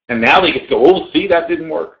 And now they get to go, oh, see, that didn't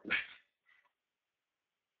work.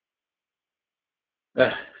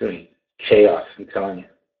 Chaos, I'm telling you.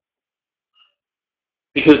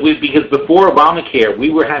 Because before Obamacare, we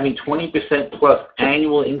were having 20% plus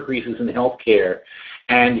annual increases in health care,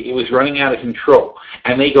 and it was running out of control.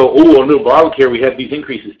 And they go, oh, under Obamacare, we had these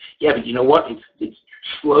increases. Yeah, but you know what? It's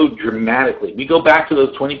slowed dramatically. We go back to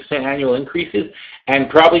those 20% annual increases, and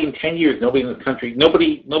probably in 10 years, nobody in the country,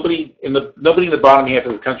 nobody in the bottom half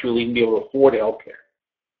of the country will even be able to afford health care.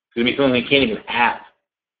 going to be something they can't even have.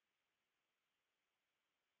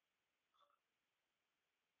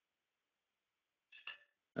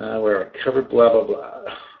 We're covered, blah, blah, blah.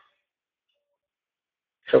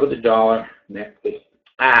 Cover the dollar next week.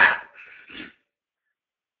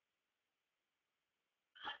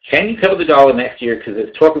 Can you cover the dollar next year? Because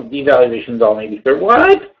there's talk of devaluation of the dollar maybe third.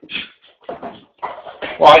 What?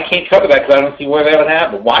 Well, I can't cover that because I don't see where that would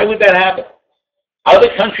happen. Why would that happen? Other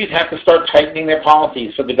countries have to start tightening their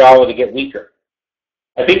policies for the dollar to get weaker.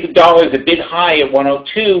 I think the dollar is a bit high at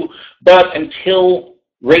 102, but until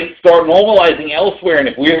rates start normalizing elsewhere, and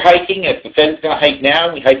if we're hiking, if the Fed's going to hike now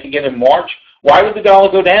and we hike again in March, why would the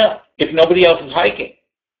dollar go down if nobody else is hiking?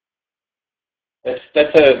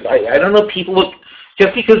 I don't know, people look,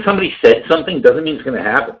 just because somebody said something doesn't mean it's going to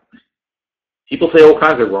happen. People say all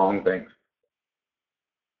kinds of wrong things.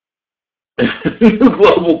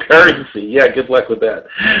 Global currency, yeah, good luck with that.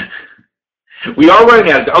 We are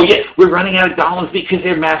running out of, we're running out of dollars because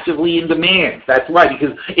they're massively in demand. That's right,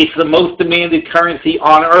 because it's the most demanded currency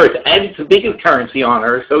on Earth, and it's the biggest currency on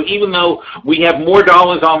Earth. So even though we have more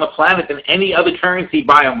dollars on the planet than any other currency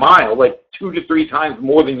by a mile, like 2 to 3 times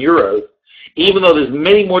more than euros, even though there's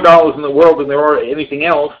many more dollars in the world than there are anything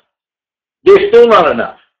else, there's still not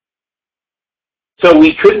enough. So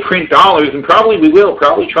we could print dollars, and probably we will.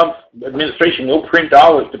 Probably Trump's administration will print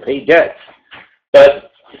dollars to pay debts.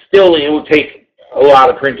 But still, it will take a lot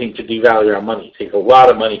of printing to devalue our money. It takes a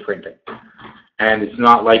lot of money printing. And it's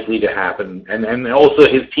not likely to happen. And also,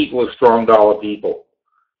 his people are strong dollar people.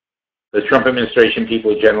 The Trump administration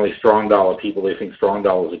people are generally strong dollar people. They think strong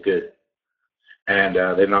dollars are good. And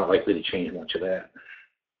they're not likely to change much of that.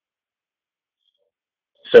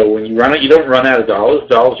 So when you run it, you don't run out of dollars.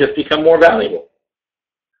 Dollars just become more valuable.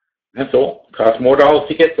 That's all. It costs more dollars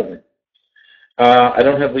to get something. I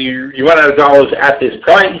don't have you run out of dollars at this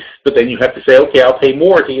price, but then you have to say, okay, I'll pay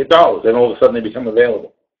more to get dollars. Then all of a sudden they become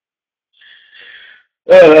available.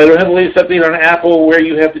 I don't have the latest update on Apple where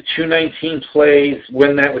you have the 219 plays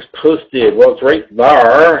when that was posted. Well, it's right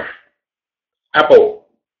there. Apple.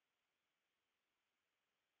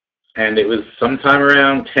 And it was sometime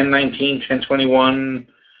around 10:19, 10:21,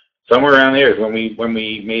 somewhere around there is when we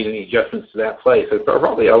made any adjustments to that play. So it's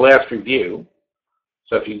probably our last review.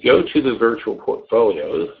 So if you go to the virtual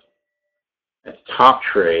portfolios, that's top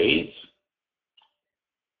trades,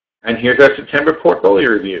 and here's our September portfolio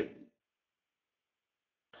review.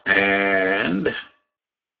 And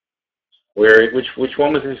which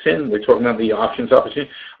one was this in? We're talking about the options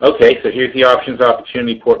opportunity. Okay, so here's the options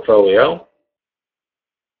opportunity portfolio.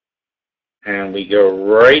 And we go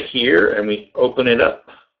right here and we open it up.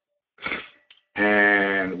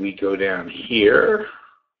 And we go down here.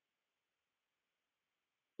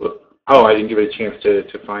 Oh, I didn't give it a chance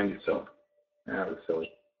to find it, so that was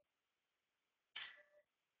silly.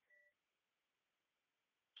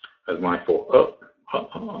 That was my fault.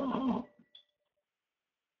 Oh.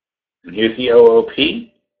 And here's the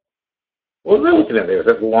OOP. What was I looking at there? Is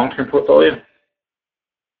that the long-term portfolio?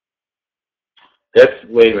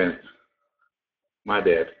 Wait a minute. My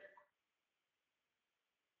bad.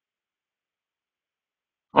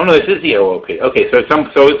 Oh no, this is the OOP. Okay, so at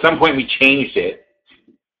some point we changed it.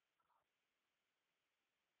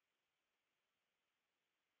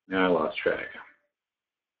 Now I lost track.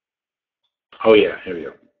 Oh yeah, here we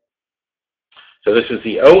go. So this is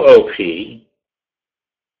the OOP,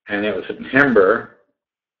 and it was September.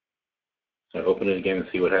 So open it again and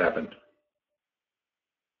see what happened.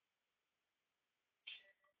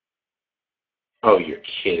 Oh, you're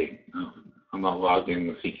kidding. Oh, I'm not logged in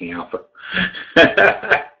with Seeking Alpha.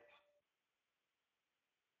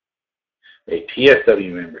 A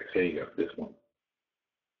PSW members. There you go, this one.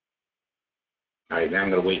 All right, now I'm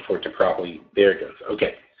going to wait for it to properly, there it goes.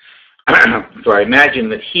 Okay. So I imagine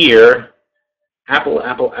that here, Apple.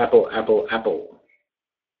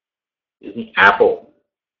 Is the Apple.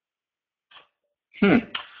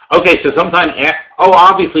 Okay, so sometime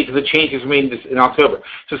obviously because the changes were made in October.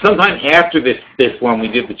 So sometime after this one, we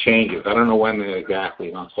did the changes. I don't know when exactly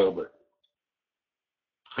in October.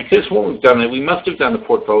 I guess what we've done, we must have done the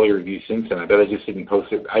portfolio review since then. I bet I just didn't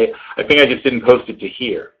post it. I think I just didn't post it to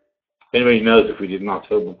here. If anybody knows if we did an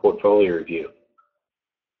October portfolio review.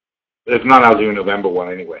 But if not, I'll do a November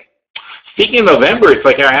one anyway. Speaking of November, it's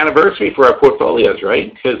like our anniversary for our portfolios,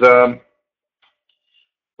 right? Because the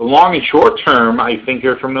long and short term, I think,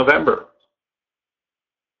 are from November.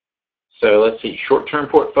 So let's see, short-term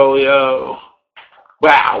portfolio.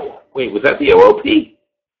 Wow, wait, was that the OOP?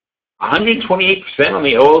 128% on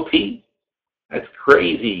the OOP? That's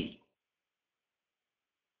crazy.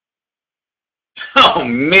 Oh,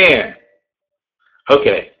 man.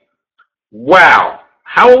 Okay. Wow.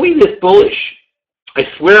 How are we this bullish? I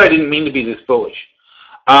swear I didn't mean to be this bullish.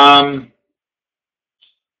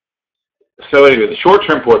 So anyway, the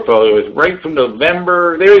short-term portfolio is right from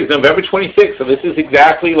November. There it is, November 26th. So this is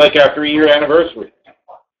exactly like our 3-year anniversary.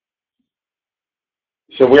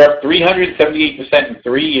 So we're up 378% in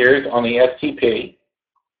 3 years on the STP.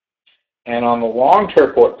 And on the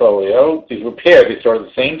long-term portfolio, these were paired. They started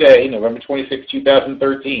the same day, November 26,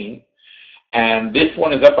 2013. And this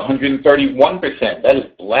one is up 131%. That is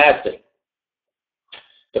blasting.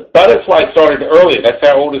 The butterfly started earlier. That's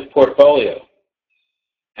our oldest portfolio.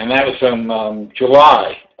 And that was from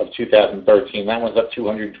July of 2013. That one's up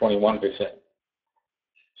 221%.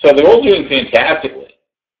 So they're all doing fantastically.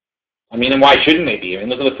 I mean, and why shouldn't they be? I mean,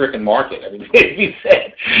 look at the frickin' market. I mean, as you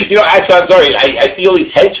said, you know, I'm sorry, I see all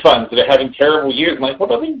these hedge funds that are having terrible years. I'm like,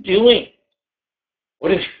 what are they doing?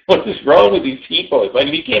 What is wrong with these people? It's like,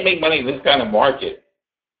 if you can't make money in this kind of market,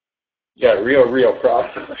 you got real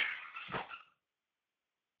problems.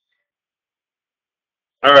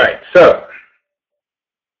 All right, so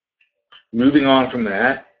moving on from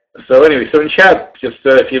that. So anyway, so in chat, just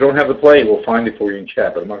if you don't have the play, we'll find it for you in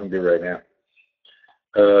chat, but I'm not going to do it right now.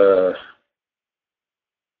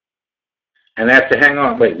 And that's to hang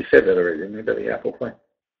on. Wait, we said that already, didn't we, about the Apple play?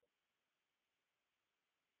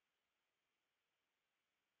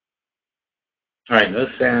 All right, no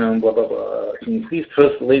sound, blah, blah, blah. Can you please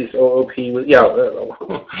post the latest OOP? Yeah,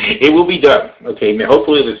 it will be done. Okay,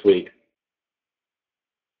 hopefully this week.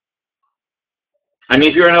 I mean,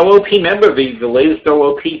 if you're an OOP member, the latest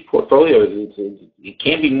OOP portfolio, it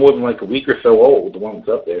can't be more than like a week or so old, the one that's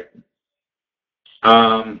up there.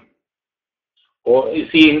 Well, you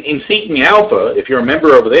see, in Seeking Alpha, if you're a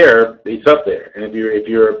member over there, it's up there. And if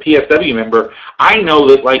you're a PSW member, I know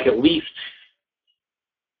that like at least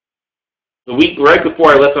the week right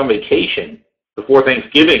before I left on vacation, before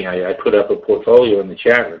Thanksgiving, I put up a portfolio in the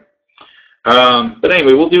chat room. But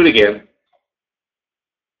anyway, we'll do it again.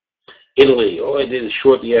 Italy, all I did is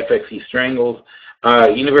short the FXE strangles.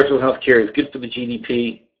 Universal health care is good for the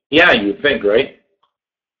GDP. Yeah, you would think, right?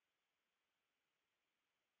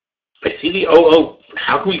 I see the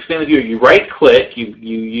how can we expand the view? You right-click, you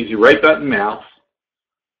use your right button mouse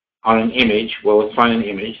on an image. Well, let's find an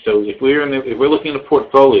image. So if we're looking at a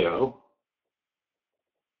portfolio,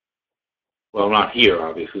 well, not here,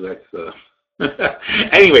 obviously. That's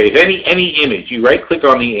anyways, any image. You right-click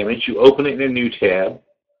on the image, you open it in a new tab,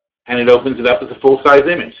 and it opens it up as a full-size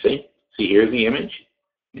image. See, here's the image,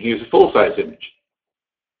 and here's a full-size image.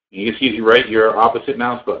 You just use your opposite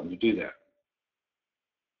mouse button to do that.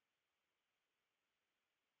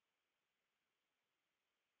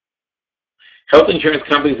 Health insurance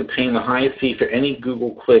companies are paying the highest fee for any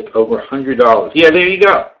Google click, over $100. Yeah, there you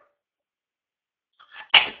go.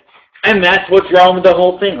 And that's what's wrong with the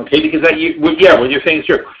whole thing, okay? Because what you're saying is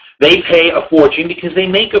true. They pay a fortune because they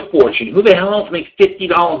make a fortune. Who the hell else makes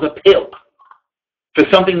 $50 a pill for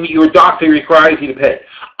something that your doctor requires you to pay?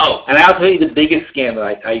 Oh, and I'll tell you the biggest scam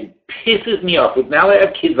that pisses me off. Now that I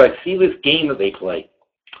have kids, I see this game that they play.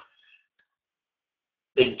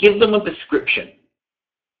 They give them a prescription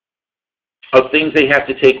of things they have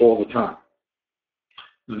to take all the time.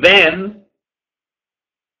 Then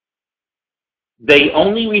they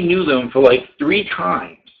only renew them for like 3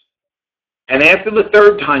 times. And after the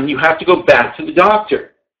 3rd time, you have to go back to the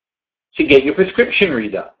doctor to get your prescription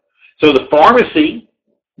redone. So the pharmacy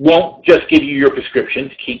won't just give you your prescription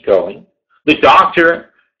to keep going. The doctor,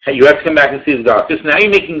 you have to come back and see the doctor. So now you're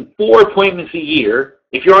making 4 appointments a year.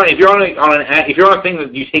 If you're on a thing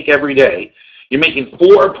that you take every day, you're making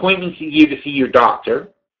 4 appointments a year to see your doctor,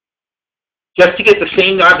 just to get the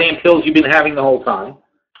same goddamn pills you've been having the whole time.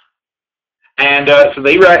 And so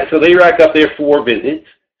they rack up their 4 visits,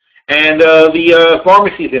 and the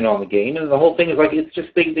pharmacy's in on the game, and the whole thing is like it's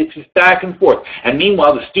just back and forth. And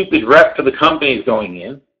meanwhile, the stupid rep for the company is going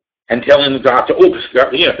in and telling the doctor, "Oh,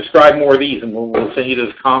 prescribe more of these, and we'll send you to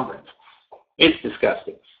this conference." It's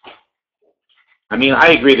disgusting. I mean, I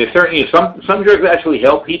agree. There's certainly some drugs actually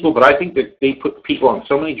help people, but I think that they put people on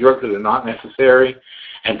so many drugs that are not necessary,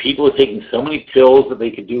 and people are taking so many pills that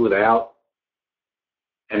they could do without,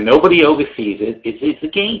 and nobody oversees it. It's a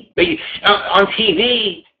game. On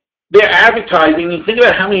TV, they're advertising. And think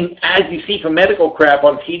about how many ads you see for medical crap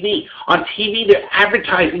on TV. On TV, they're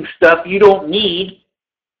advertising stuff you don't need.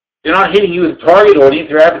 They're not hitting you as a target audience.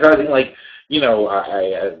 They're advertising like,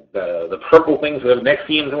 the purple things, the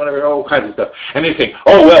Nexiums and whatever, all kinds of stuff. And they say,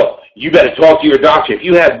 "Oh, well, you better talk to your doctor. If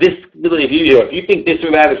you have this, if you think this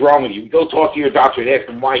or that is wrong with you, go talk to your doctor and ask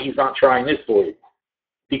him why he's not trying this for you."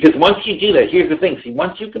 Because once you do that, here's the thing. See,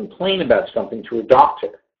 once you complain about something to a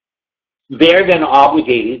doctor, they're then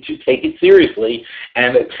obligated to take it seriously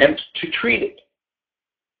and attempt to treat it.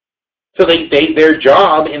 So their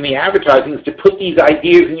job in the advertising is to put these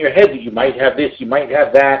ideas in your head that you might have this, you might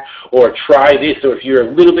have that, or try this, or if you're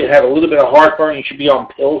have a little bit of heartburn, you should be on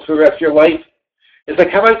pills for the rest of your life. It's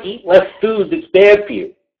like, how about eat less food that's bad for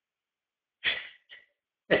you?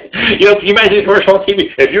 Can you imagine a commercial on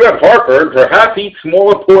TV? If you have heartburn, perhaps eat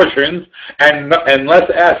smaller portions and less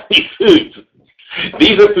acid foods.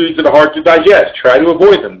 These are foods that are hard to digest. Try to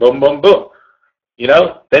avoid them. Boom, boom, boom.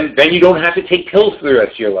 Then you don't have to take pills for the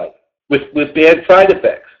rest of your life with bad side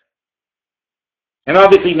effects. And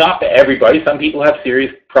obviously not for everybody. Some people have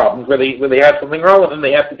serious problems where they have something wrong with them.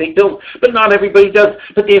 They have to take pills. But not everybody does.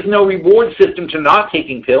 But there's no reward system to not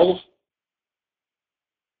taking pills.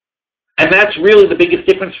 And that's really the biggest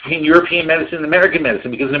difference between European medicine and American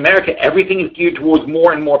medicine, because in America, everything is geared towards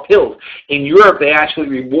more and more pills. In Europe, they actually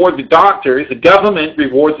reward the doctors, the government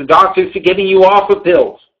rewards the doctors for getting you off of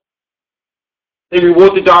pills. They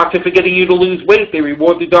reward the doctor for getting you to lose weight. They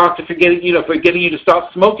reward the doctor for getting you to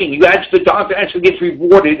stop smoking. The doctor actually gets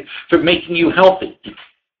rewarded for making you healthy.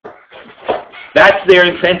 That's their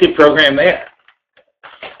incentive program there.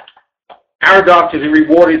 Our doctors are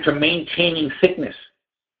rewarded for maintaining sickness.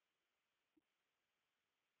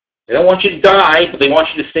 They don't want you to die, but they want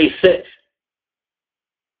you to stay sick.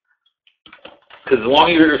 Because as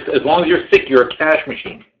long as you're sick, you're a cash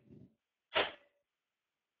machine.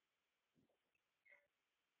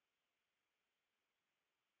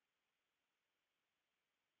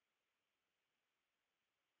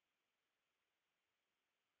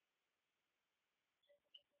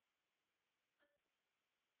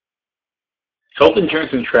 Health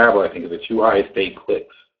insurance and travel, I think, are the two highest paid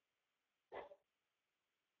clicks.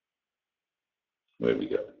 Where do we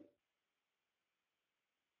go?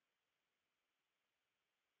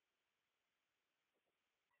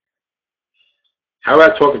 How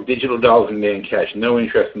about talking digital dollars and in cash? No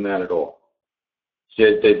interest in that at all.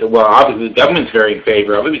 Well, obviously the government's very in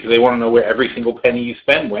favor of it because they want to know where every single penny you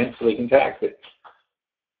spend went so they can tax it.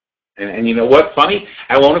 And you know what's funny?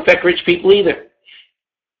 It won't affect rich people either.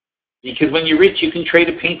 Because when you're rich, you can trade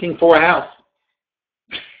a painting for a house.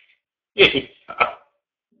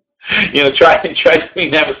 Try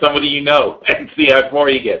doing that with somebody you know and see how far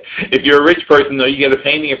you get. If you're a rich person, though, you get a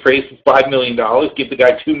painting appraised for $5 million, give the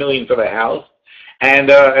guy $2 million for the house, and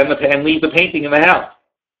leave the painting in the house.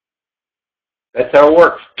 That's how it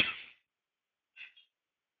works.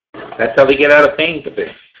 That's how they get out of paying for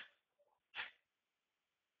things.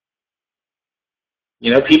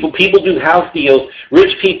 People do house deals.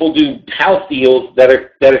 Rich people do house deals that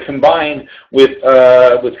are combined with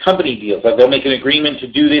company deals. Like they'll make an agreement to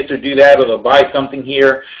do this or do that, or they'll buy something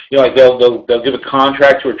here. Like they'll give a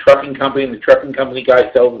contract to a trucking company, and the trucking company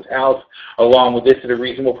guy sells his house along with this at a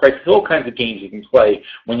reasonable price. There's all kinds of games you can play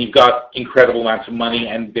when you've got incredible amounts of money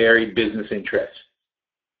and varied business interests.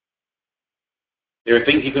 There are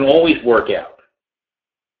things you can always work out.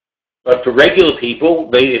 But for regular people,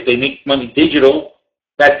 if they make money digital,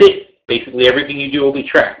 that's it. Basically, everything you do will be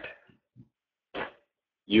tracked.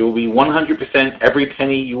 You will be 100%, every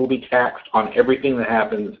penny you will be taxed on everything that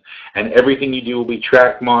happens, and everything you do will be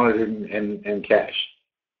tracked, monitored, and cashed.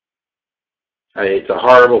 It's a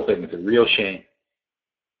horrible thing. It's a real shame.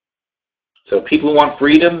 So people who want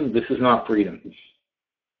freedom, this is not freedom.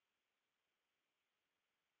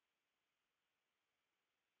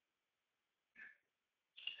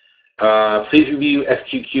 Please review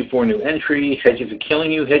SQQ for new entry. Hedges are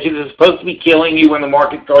killing you. Hedges are supposed to be killing you when the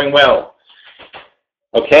market's going well.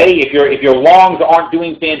 Okay? If your longs aren't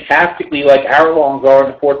doing fantastically like our longs are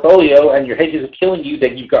in the portfolio and your hedges are killing you,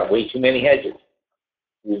 then you've got way too many hedges.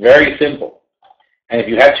 It's very simple. And if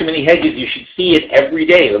you have too many hedges, you should see it every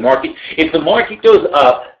day. If the market goes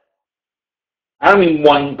up, I don't mean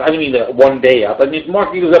one day up. I mean if the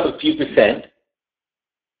market goes up a few percent,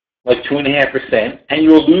 like 2.5%, and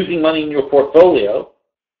you're losing money in your portfolio,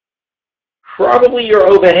 probably you're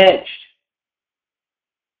overhedged.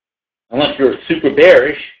 Unless you're super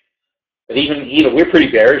bearish. But even, we're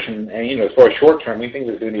pretty bearish, and as far as short term, we think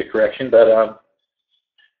there's going to be a correction, but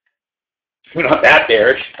we're not that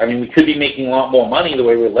bearish. I mean, we could be making a lot more money the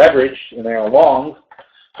way we're leveraged in our longs,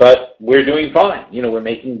 but we're doing fine. We're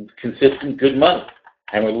making consistent good money,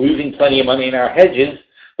 and we're losing plenty of money in our hedges.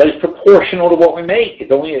 But it's proportional to what we make. It's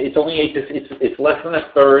less than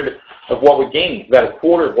a third of what we're gaining. It's about a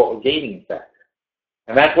quarter of what we're gaining, in fact.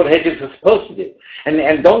 And that's what hedges are supposed to do.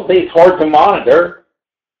 And don't say it's hard to monitor,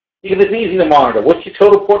 because it's easy to monitor. What's your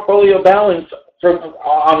total portfolio balance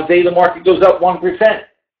on the day the market goes up 1%?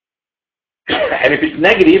 And if it's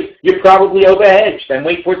negative, you're probably overhedged. And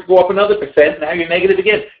wait for it to go up another percent. Now you're negative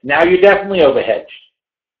again. Now you're definitely overhedged.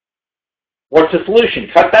 What's the solution?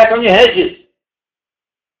 Cut back on your hedges.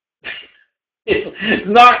 It's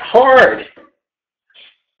not hard.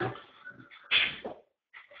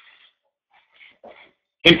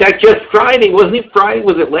 In fact, just Friday, wasn't it Friday?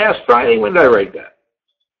 Was it last Friday? When did I write that?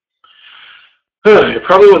 It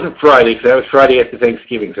probably wasn't Friday, because that was Friday after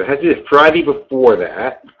Thanksgiving. So it had to be Friday before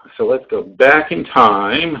that. So let's go back in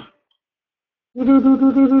time to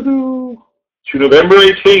November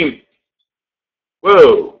 18th.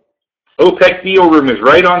 Whoa. OPEC deal room is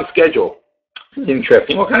right on schedule. This is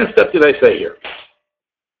interesting. What kind of stuff did I say here?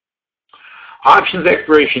 Options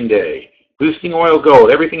expiration day. Boosting oil,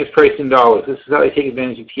 gold. Everything is priced in dollars. This is how they take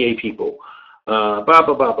advantage of TA people.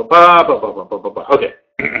 Okay.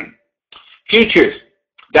 Futures.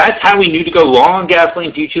 That's how we knew to go long on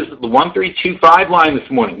gasoline futures at the 1325 line this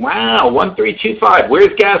morning. Wow, 1325.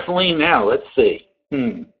 Where's gasoline now? Let's see.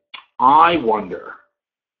 I wonder.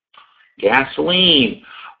 Gasoline.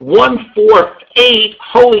 148.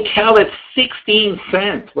 Holy cow, that's 16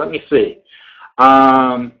 cents. Let me see.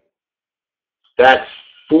 That's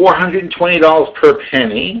 $420 per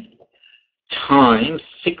penny times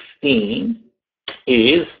 16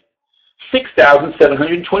 is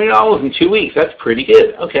 $6,720 in 2 weeks. That's pretty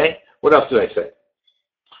good. Okay. What else did I say?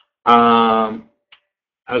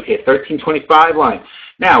 Okay, 1325 line.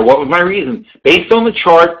 Now, what was my reason? Based on the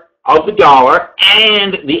chart of the dollar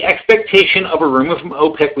and the expectation of a rumor from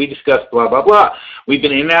OPEC, we discussed blah, blah, blah. We've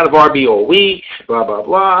been in and out of RB all week, blah, blah,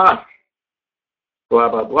 blah. Blah,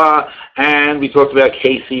 blah, blah. And we talked about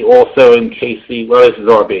KC also, and KC, well, this is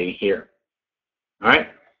RB here. All right?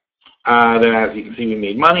 Then, as you can see, we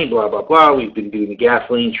made money, blah, blah, blah. We've been doing the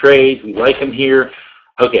gasoline trades. We like them here.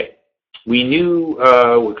 Okay. We knew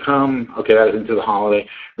would come. Okay, that was into the holiday.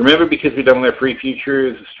 Remember, because we've done their free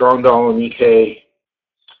futures, a strong dollar Nikkei.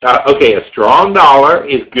 Okay, a strong dollar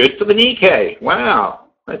is good for the Nikkei. Wow.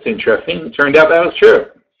 That's interesting. It turned out that was true.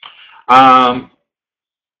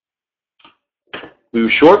 We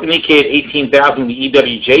were short the Nikkei at 18,000, the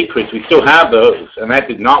EWJ puts. We still have those, and that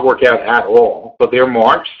did not work out at all. But they're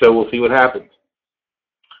March, so we'll see what happens.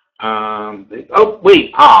 Oh,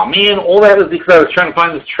 wait. Ah, man, all that was because I was trying to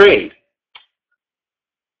find this trade.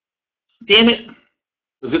 Damn it.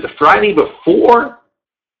 Was it the Friday before?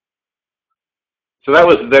 So that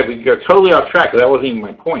we got totally off track, because that wasn't even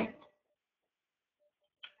my point.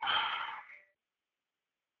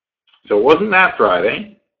 So it wasn't that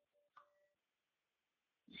Friday.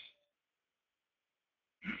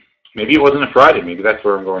 Maybe it wasn't a Friday. Maybe that's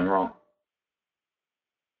where I'm going wrong.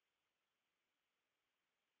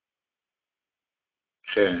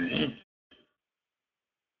 Okay.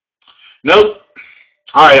 Nope.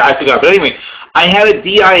 All right, I forgot. But anyway, I had a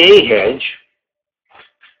DIA hedge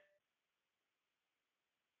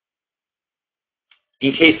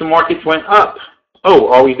in case the markets went up.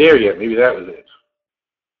 Oh, are we there yet? Maybe that was it.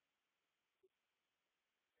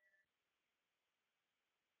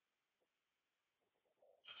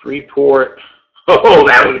 Freeport. Oh,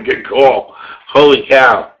 that was a good call. Holy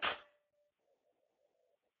cow.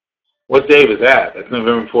 What day was that? That's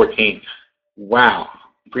November 14th. Wow.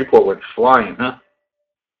 Freeport went flying, huh?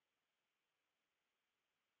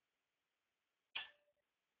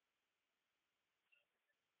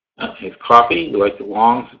 Here's coffee. We like the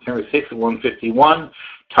long September 6th at 151.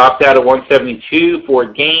 Topped out at 172 for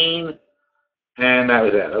a gain. And that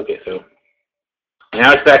was that. Okay, so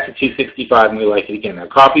now it's back to 265 and we like it again. Now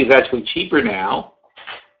coffee is actually cheaper now.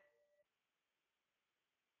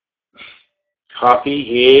 Coffee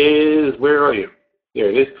is, where are you? There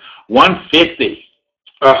it is. 150.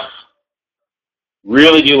 Ugh.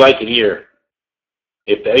 Really do like it here.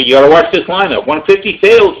 You got to watch this lineup. 150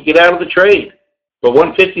 fails, you get out of the trade. But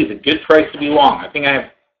 150 is a good price to be long. I think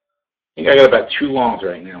I got about 2 longs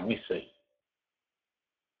right now. Let me see.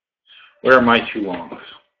 Where are my 2 longs?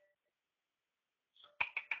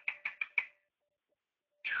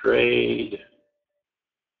 Trade.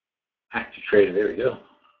 Active trader. There we go.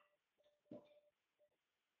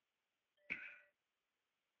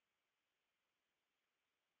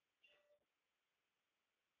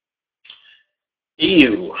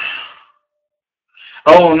 Ew.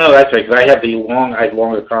 Oh no, that's right. Because I have I have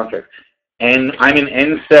longer contracts, and I'm in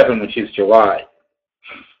N7, which is July.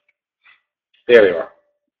 There they are.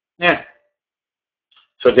 Yeah.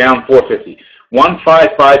 So down 450.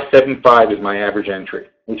 15575 is my average entry,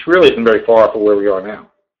 which really isn't very far from where we are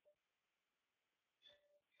now.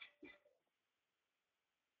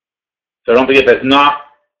 So don't forget that's not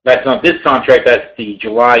this contract. That's the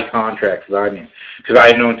July contract that I'm in, because I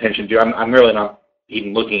have no intention to. I'm really not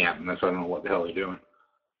even looking at them. That's why I don't know what the hell they're doing.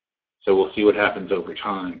 So we'll see what happens over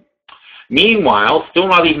time. Meanwhile, still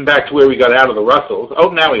not even back to where we got out of the Russells. Oh,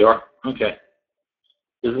 now we are. Okay.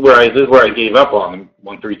 This is where I gave up on them,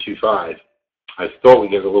 1325. I thought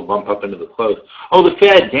we'd get a little bump up into the close. Oh, the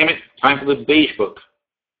Fed, damn it. Time for the beige book.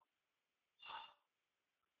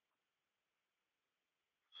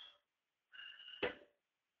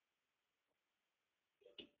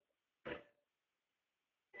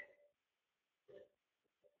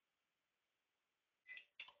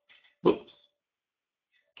 Whoops.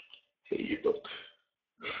 Beige book.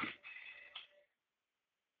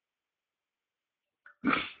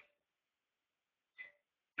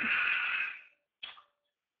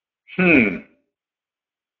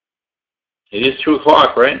 It is 2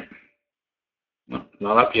 o'clock, right? No,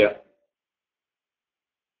 not up yet.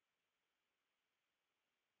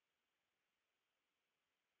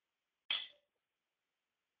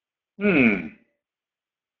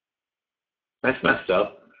 That's messed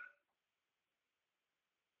up.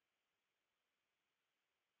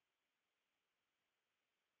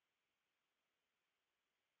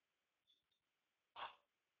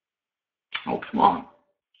 Oh, come on.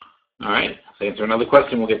 All right. Let's answer another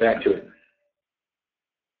question. We'll get back to it.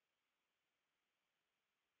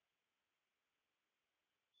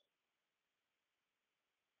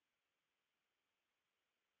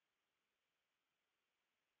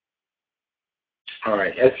 All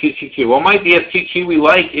right. SQQQ. Well, might the SQQ we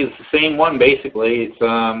like is the same one, basically. It's,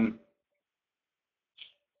 do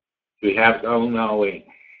we have, oh, no, wait.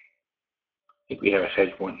 I think we have a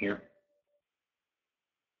hedge one here.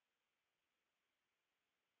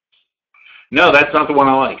 No, that's not the one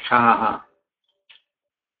I like. Ha, ha, ha.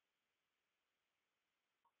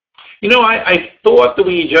 You know, I thought that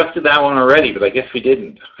we adjusted that one already, but I guess we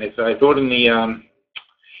didn't. I thought in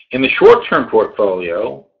the short-term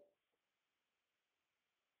portfolio,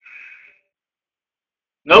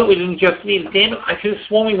 no, we didn't adjust these. Damn it, I could have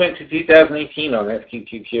sworn we went to 2018 on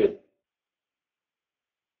SQQQ.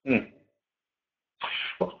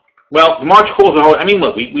 Well, the March calls are, I mean,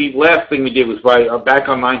 look, we last thing we did was back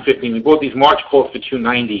on 915. We bought these March calls for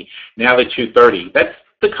 290. Now they're 230. That's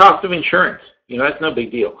the cost of insurance. You know, that's no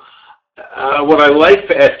big deal. What I like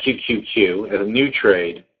for SQQQ as a new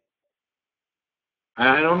trade,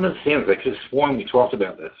 I don't understand this. I could have sworn we talked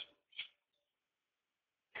about this.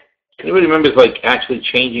 Anybody remembers like actually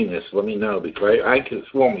changing this? Let me know, because I could have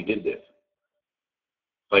sworn we did this.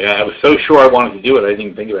 Like I was so sure I wanted to do it, I didn't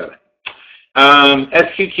even think about it.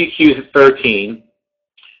 SQQQ is at 13.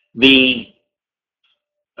 The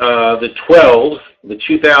 12s, the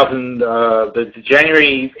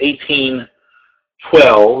January 18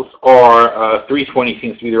 12s are 320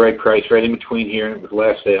 seems to be the right price, right in between here with the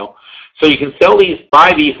last sale. So you can sell these,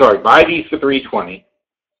 buy these for 320,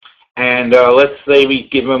 and let's say we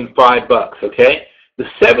give them $5. Okay, the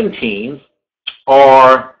 17s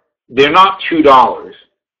they're not $2.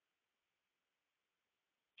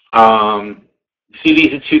 See,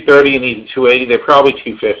 these are 230 and these are 280. They're probably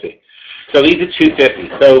 250. So these are 250.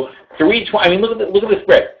 So 320. I mean, look at the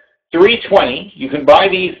spread. 320. You can buy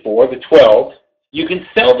these for the 12s. You can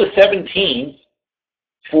sell the 17s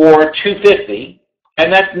for 250,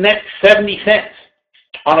 and that's net 70 cents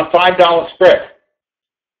on a $5 spread.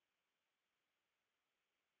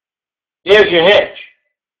 There's your hedge.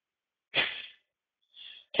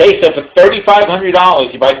 Okay, so for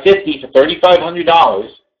 $3,500, you buy 50 for $3,500,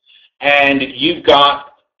 and you've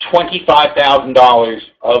got $25,000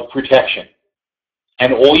 of protection.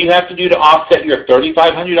 And all you have to do to offset your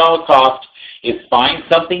 $3,500 cost is find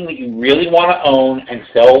something that you really want to own and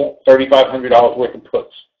sell $3,500 worth of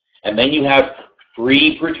puts. And then you have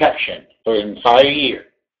free protection for an entire year.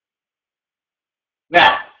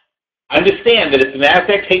 Now, understand that if the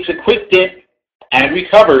NASDAQ takes a quick dip and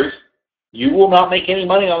recovers, you will not make any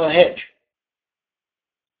money on the hedge.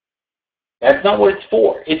 That's not what it's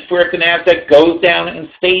for. It's for if the NASDAQ goes down and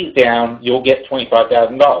stays down, you'll get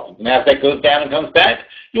 $25,000. If the NASDAQ goes down and comes back,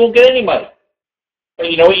 you won't get any money. But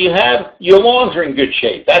you know what you have? Your lawns are in good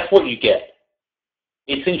shape. That's what you get.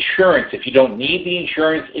 It's insurance. If you don't need the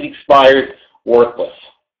insurance, it expires worthless.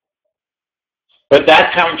 But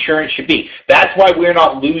that's how insurance should be. That's why we're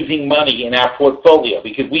not losing money in our portfolio,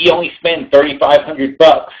 because we only spend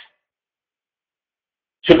 $3,500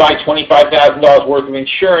 to buy $25,000 worth of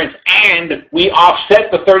insurance, and we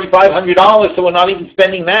offset the $3,500, so we're not even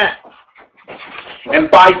spending that. And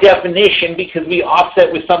by definition, because we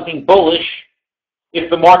offset with something bullish, if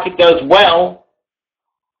the market does well,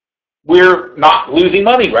 we're not losing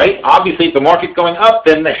money, right? Obviously, if the market's going up,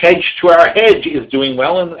 then the hedge to our hedge is doing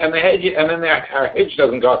well, and our hedge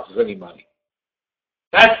doesn't cost us any money.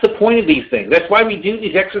 That's the point of these things. That's why we do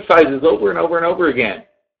these exercises over and over and over again.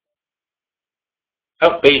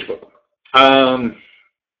 Oh, Facebook. Damn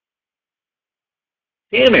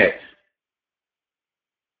it.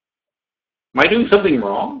 Am I doing something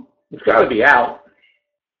wrong? It's got to be out.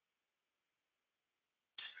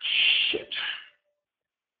 Shit.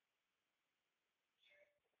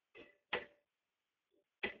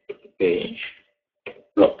 Page.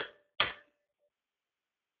 Look.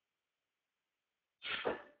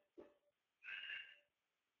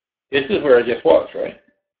 This is where I just was, right?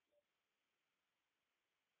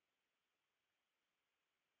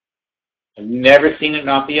 I've never seen it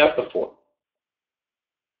not be up before.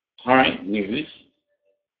 All right, news.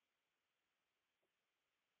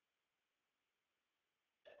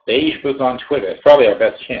 Beige book on Twitter. It's probably our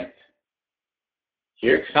best chance.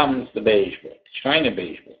 Here comes the beige book. China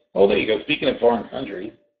beige book. Oh, there you go. Speaking of foreign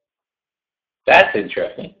countries. That's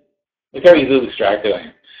interesting. Look how easily distracted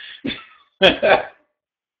I am.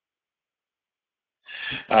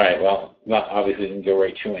 All right, well, obviously didn't go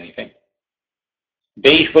right to anything.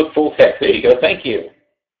 Beige book full text. There you go. Thank you.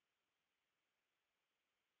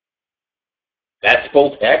 That's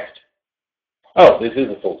full text? Oh, this is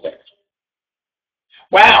a full text.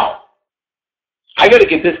 Wow. I got to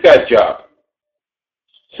get this guy's job.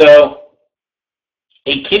 So,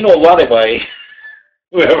 a Kino Ladebay,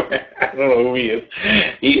 whoever, I don't know who he is.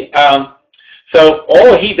 So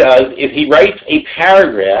all he does is he writes a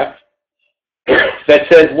paragraph that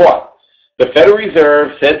says what? The Federal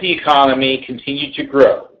Reserve says the economy continued to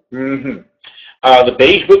grow. The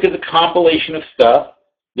Beige Book is a compilation of stuff.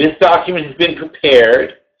 This document has been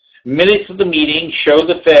prepared. Minutes of the meeting show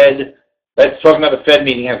the Fed. That's talking about the Fed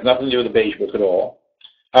meeting. Has nothing to do with the Beige Book at all.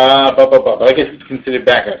 But I guess it's considered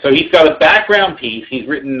background. So he's got a background piece. He's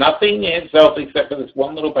written nothing himself except for this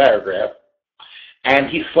one little paragraph. And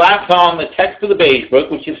he slaps on the text of the Beige Book,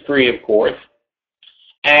 which is free, of course.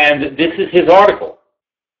 And this is his article.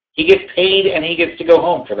 He gets paid and he gets to go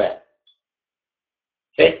home for that.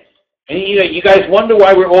 Okay? And you guys wonder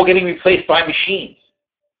why we're all getting replaced by machines.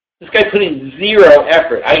 This guy put in zero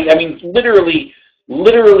effort. I mean, literally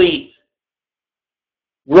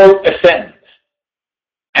wrote a sentence.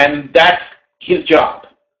 And that's his job.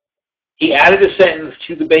 He added a sentence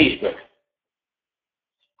to the Beige Book.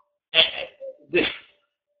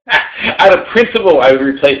 Out of principle, I would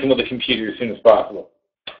replace him with a computer as soon as possible.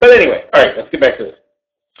 But anyway, all right, let's get back to this.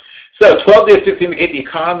 So 12 districts indicate the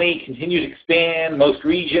economy continues to expand. Most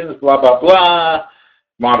regions, blah, blah, blah.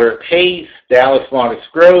 Moderate pace. Dallas, modest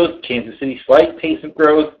growth. Kansas City, slight pace of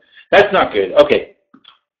growth. That's not good. Okay.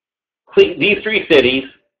 These three cities,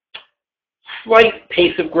 slight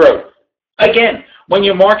pace of growth. Again, when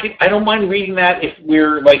you market, I don't mind reading that if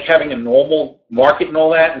we're like having a normal market and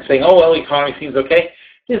all that and saying, oh, well, the economy seems okay.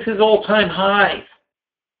 This is all-time highs.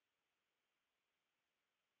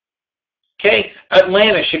 Okay,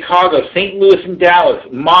 Atlanta, Chicago, St. Louis, and Dallas,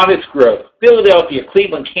 modest growth. Philadelphia,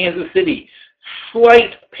 Cleveland, Kansas City,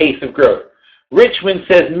 slight pace of growth. Richmond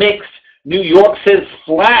says mixed. New York says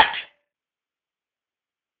flat.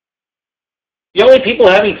 The only people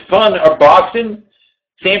having fun are Boston,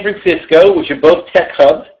 San Francisco, which are both tech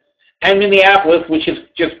hubs, and Minneapolis, which is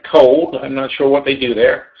just cold. I'm not sure what they do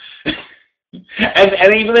there.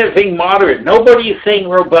 and even they're saying moderate. Nobody is saying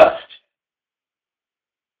robust.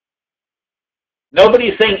 Nobody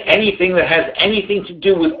is saying anything that has anything to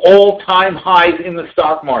do with all-time highs in the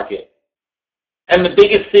stock market. And the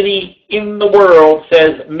biggest city in the world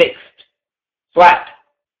says mixed, flat.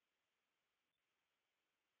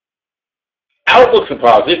 Outlooks are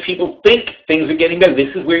positive. People think things are getting better.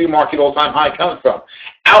 This is where your market all-time high comes from.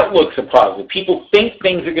 Outlooks are positive. People think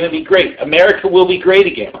things are going to be great. America will be great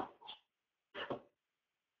again.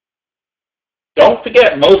 Don't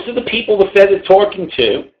forget, most of the people the Fed is talking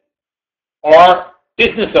to are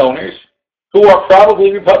business owners who are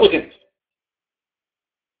probably Republicans.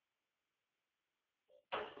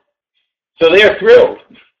 So they're thrilled.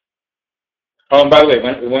 Oh, and by the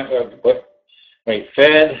way,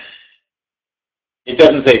 Fed. It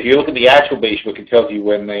doesn't say. If you look at the actual Beige Book, it tells you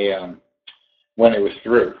when it was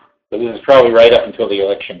through. So this is probably right up until the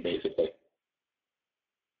election, basically.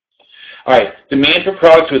 All right. Demand for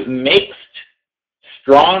products was mixed.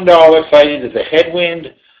 Strong dollar cited as a headwind.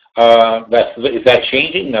 Is that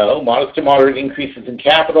changing? No. Modest to moderate increases in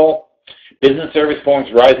capital. Business service forms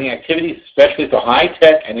rising activities, especially for high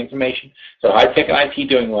tech and information. So high tech and IT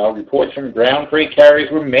doing well. Reports from ground freight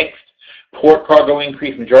carriers were mixed. Port cargo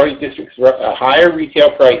increased. Majority districts higher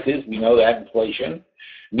retail prices. We know that inflation.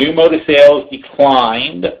 New motor sales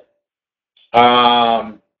declined.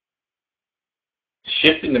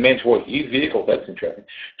 Shifting demand towards used vehicles, that's interesting.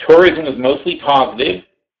 Tourism was mostly positive.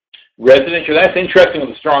 Residential, that's interesting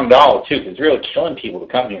with a strong dollar, too, because it's really killing people to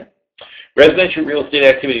come here. Residential real estate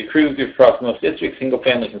activity improved across most districts.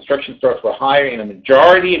 Single-family construction starts were higher in a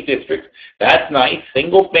majority of districts. That's nice.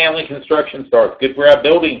 Single-family construction starts. Good for our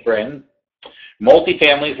building friends.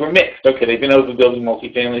 Multifamilies were mixed. Okay, they've been overbuilding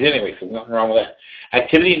multifamilies anyway, so there's nothing wrong with that.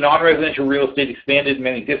 Activity in non-residential real estate expanded in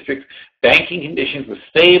many districts. Banking conditions were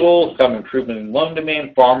stable. Some improvement in loan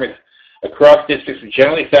demand. Farmers across districts were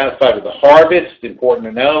generally satisfied with the harvest. Important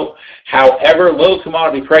to know. However, low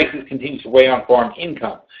commodity prices continue to weigh on farm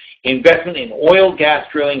income. Investment in oil, gas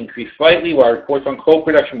drilling increased slightly, while reports on coal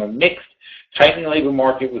production were mixed. Tightening labor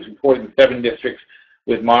market was reported in 7 districts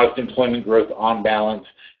with modest employment growth on balance.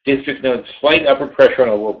 Districts noted slight upward pressure on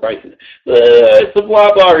oil prices. It's a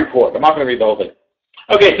blah blah report. I'm not going to read the whole thing.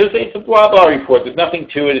 Okay, so it's a blah blah report. There's nothing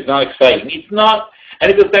to it. It's not exciting. It's not,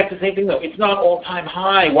 and it goes back to the same thing though. It's not all-time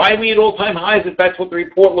high. Why are we at all-time highs if that's what the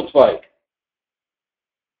report looks like?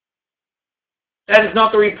 That is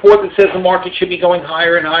not the report that says the market should be going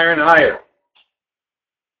higher and higher and higher.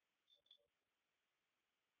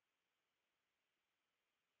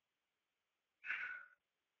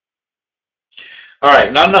 All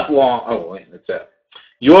right, not enough long. Oh, wait, that's it.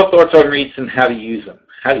 Your thoughts on REITs and how to use them.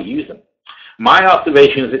 How to use them. My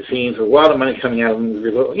observation is it seems a lot of money coming out of them.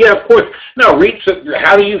 Yeah, of course. No, REITs,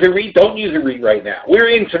 how to use a REIT, don't use a REIT right now. We're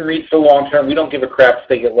in some REITs for long term. We don't give a crap if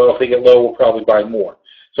they get low. If they get low, we'll probably buy more.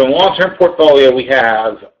 So in long-term portfolio, we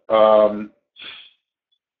have and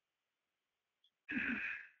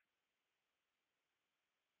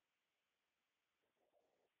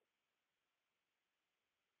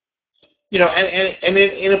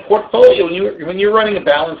in a portfolio, when you're running a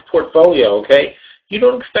balanced portfolio, okay, you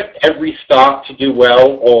don't expect every stock to do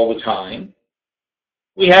well all the time.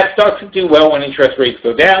 We have stocks that do well when interest rates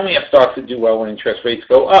go down. We have stocks that do well when interest rates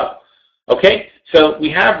go up. Okay, so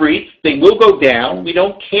we have REITs. They will go down. We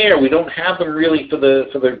don't care. We don't have them really for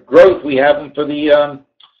the growth. We have them for the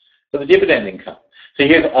dividend income. So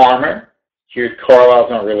here's Armor. Here's Carlisle's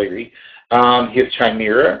not really REIT. Here's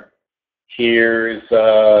Chimera. Here's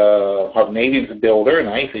Hovnanian's a builder.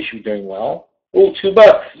 Nice. They should be doing well. Oh,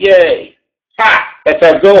 $2. Yay. Ha! That's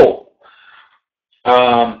our goal.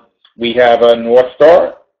 We have a North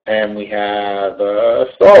Star and we have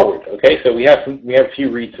Starwood. Okay, so we have a few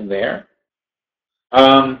REITs in there.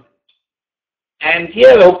 And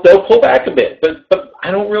yeah, they'll pull back a bit, but I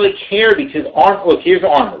don't really care because look, here's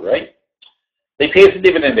Armor, right? They pay us a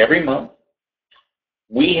dividend every month.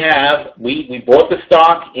 We bought the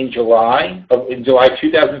stock in July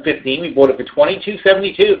 2015. We bought it for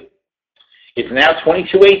 $22.72. It's now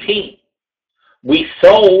 $22.18. We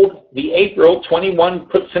sold the April 21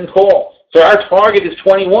 puts and calls. So our target is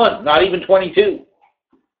 21, not even 22.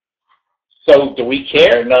 So do we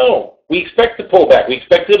care? No. We expect to pull back. We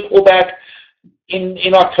expected to pull back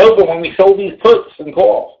in October when we sold these puts and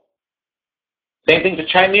calls. Same thing for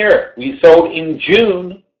Chimera. We sold in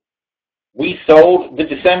June. We sold the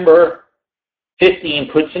December 15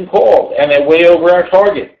 puts and calls, and they're way over our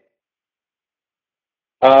target.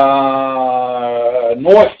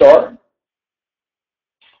 North Star.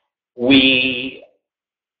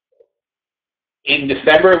 In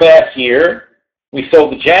December last year, we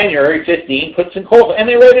sold the January 15 puts and calls, and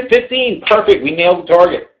they right at 15. Perfect. We nailed the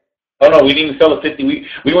target. Oh, no, we didn't even sell the 50. We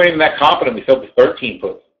weren't even that confident. We sold the 13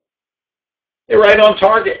 puts. They're right on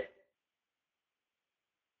target.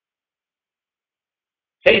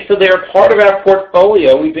 Okay, so they're a part of our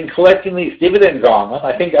portfolio. We've been collecting these dividends on them.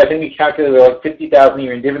 I think we calculated like $50,000 a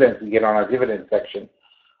year in dividends we get on our dividend section.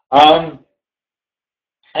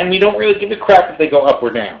 And we don't really give a crap if they go up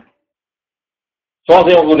or down. As long as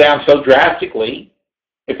they don't go down so drastically.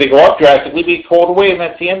 If they go up drastically, we call it away, and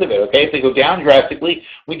that's the end of it, okay? If they go down drastically,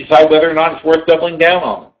 we decide whether or not it's worth doubling down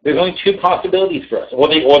on them. There's only 2 possibilities for us. Or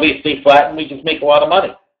they stay flat and we just make a lot of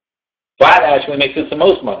money. Flat actually makes us the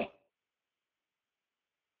most money.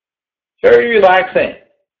 Very relaxing.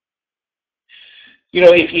 You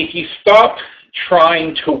know, if you stop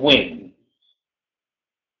trying to win,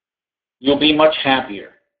 you'll be much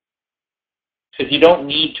happier. Because you don't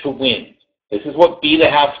need to win. This is what Be the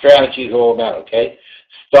House strategy is all about, okay?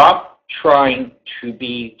 Stop trying to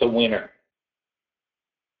be the winner.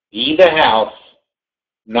 Be the house,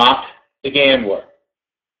 not the gambler.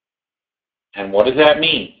 And what does that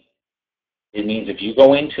mean? It means if you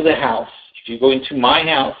go into the house, if you go into my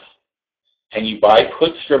house, and you buy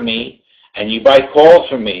puts from me, and you buy calls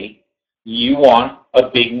from me, you want a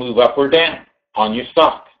big move up or down on your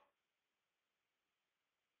stock.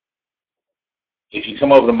 If you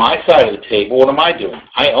come over to my side of the table, what am I doing?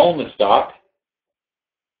 I own the stock.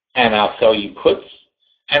 and I'll sell you puts,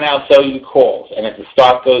 and I'll sell you calls. And if the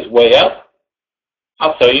stock goes way up,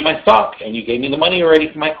 I'll sell you my stock, and you gave me the money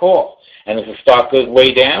already for my call. And if the stock goes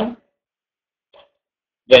way down,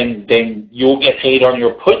 then you'll get paid on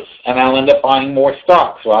your puts, and I'll end up buying more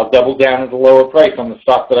stock. So I'll double down at a lower price on the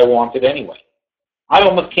stock that I wanted anyway. I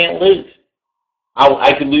almost can't lose.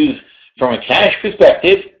 I could lose from a cash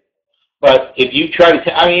perspective, but if you try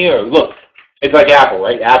to, look, it's like Apple,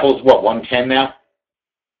 right? Apple's what, 110 now?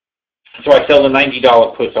 So I sell the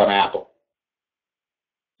 $90 puts on Apple.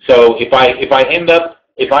 So if I end up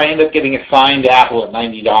getting assigned Apple at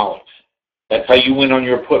 $90, that's how you win on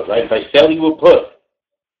your put, right? If I sell you a put,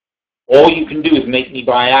 all you can do is make me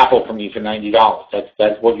buy Apple from you for $90.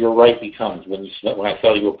 That's what your right becomes when I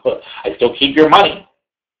sell you a put. I still keep your money,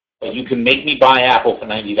 but you can make me buy Apple for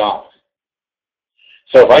 $90.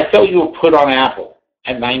 So if I sell you a put on Apple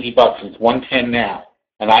at $90, it's 110 now,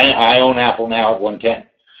 and I own Apple now at 110.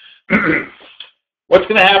 What's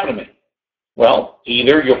going to happen to me? Well,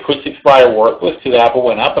 either your puts expire worthless because Apple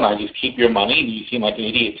went up and I just keep your money and you seem like an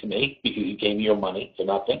idiot to me because you gave me your money for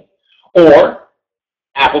nothing, or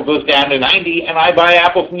Apple goes down to 90 and I buy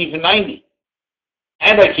Apple from you for 90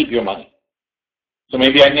 and I keep your money. So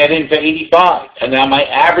maybe I net into 85 and now my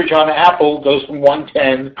average on Apple goes from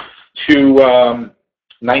 110 to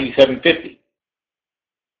 97.50.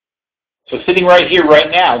 So sitting right here right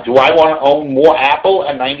now, do I want to own more Apple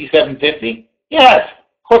at 97.50? Yes,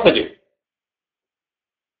 of course I do.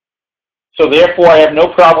 So therefore, I have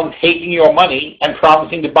no problem taking your money and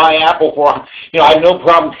promising to buy Apple for, I have no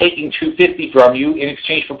problem taking $250 from you in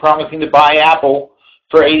exchange for promising to buy Apple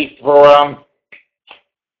for $5.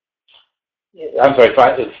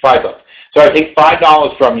 So I take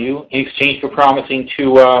 $5 from you in exchange for promising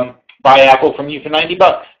to buy Apple from you for $90.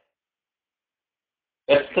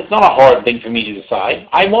 That's not a hard thing for me to decide.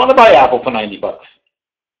 I want to buy Apple for $90.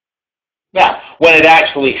 Now, when it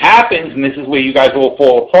actually happens, and this is where you guys will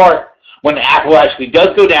fall apart, when Apple actually does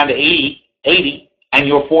go down to 80, and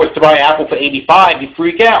you're forced to buy Apple for 85, you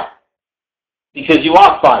freak out because you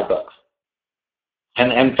lost $5,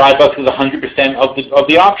 and $5 is 100% of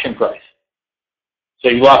the option price. So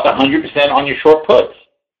you lost 100% on your short puts.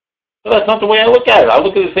 So that's not the way I look at it. I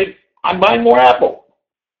look at it and say, I'm buying more Apple.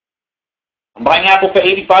 I'm buying Apple for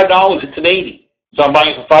 $85. It's at 80. So I'm buying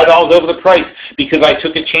it for $5 over the price because I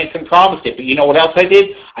took a chance and promised it. But you know what else I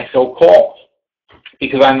did? I sold calls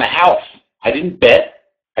because I'm the house. I didn't bet.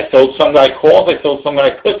 I sold some guy calls. I sold some guy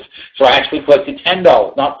puts. So I actually collected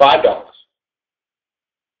 $10, not $5.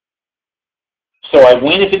 So I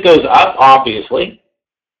win if it goes up, obviously.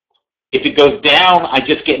 If it goes down, I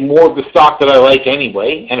just get more of the stock that I like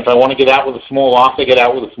anyway. And if I want to get out with a small loss, I get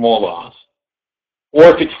out with a small loss. Or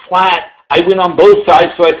if it's flat, I win on both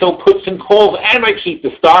sides, so I sell puts and calls, and I keep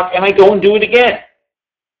the stock, and I go and do it again.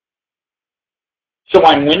 So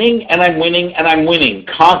I'm winning, and I'm winning, and I'm winning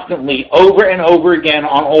constantly over and over again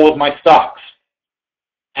on all of my stocks.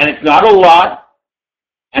 And it's not a lot,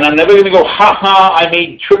 and I'm never going to go, I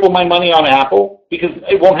made triple my money on Apple, because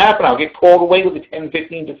it won't happen. I'll get called away with a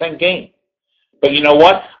 10-15% gain. But you know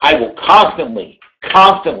what? I will constantly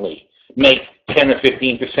make 10 or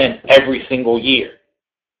 15% every single year.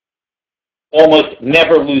 Almost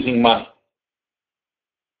never losing money.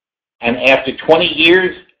 And after 20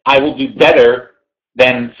 years, I will do better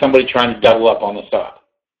than somebody trying to double up on the stock.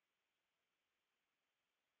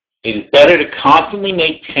 It is better to constantly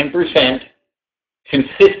make 10%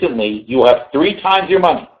 consistently. You will have 3 times your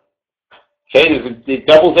money. Okay, it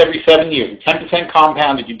doubles every 7 years. 10%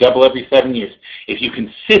 compounded, you double every 7 years. If you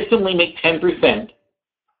consistently make 10%,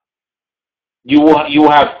 you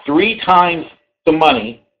will have 3 times the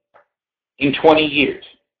money in 20 years.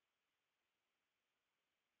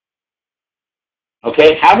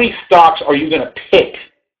 Okay, how many stocks are you going to pick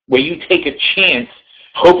where you take a chance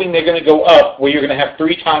hoping they're going to go up where you're going to have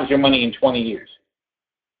 3 times your money in 20 years?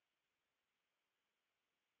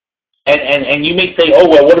 And you may say, oh,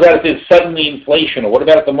 well, what about if there's suddenly inflation? Or what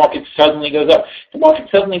about if the market suddenly goes up? If the market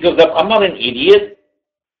suddenly goes up, I'm not an idiot.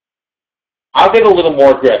 I'll get a little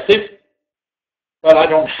more aggressive, but I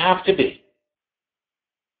don't have to be.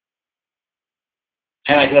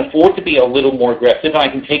 And I can afford to be a little more aggressive, and I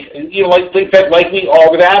can take, like we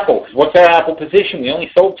are with Apple. What's our Apple position? We only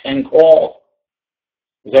sold 10 calls.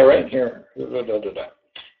 Is that right? Here.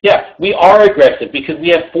 Yeah, we are aggressive because we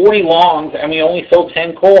have 40 longs, and we only sold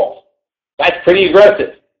 10 calls. That's pretty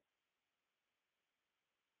aggressive.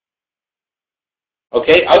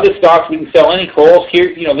 Okay, other stocks, we can sell any calls.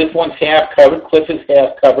 Here, this one's half covered. Cliff is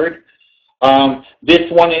half covered. This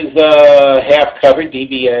one is half covered,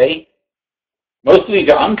 DBA. Most of these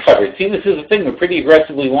are uncovered. See, this is the thing. We're pretty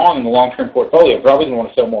aggressively long in the long-term portfolio. Probably going to want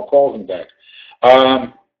to sell more calls, in fact.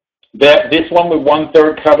 This one with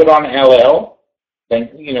 1/3 covered on LL,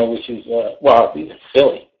 which is, wow, these are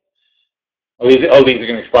silly. These are going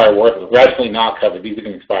to expire worthless. Radically not covered. These are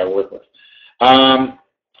going to expire worthless.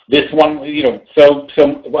 This one, so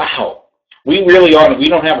wow. We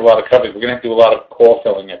don't have a lot of coverage. We're going to have to do a lot of call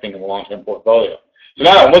selling, I think, in the long-term portfolio. So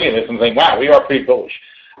now I'm looking at this and saying, wow, we are pretty bullish.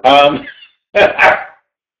 But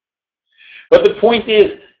the point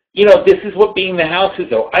is, this is what being the house is,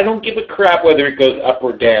 though. I don't give a crap whether it goes up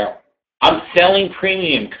or down. I'm selling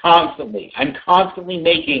premium constantly. I'm constantly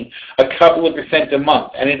making a couple of percent a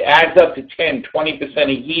month, and it adds up to 10, 20%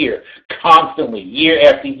 a year, constantly, year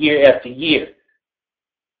after year after year.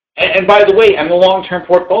 And by the way, on the long-term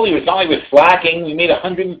portfolio, it's not like we're slacking. We made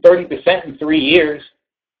 130% in 3 years.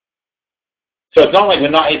 So it's not like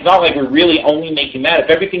we're really only making that. If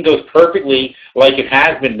everything goes perfectly, like it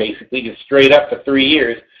has been basically, just straight up for 3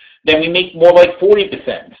 years, then we make more like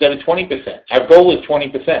 40% instead of 20%. Our goal is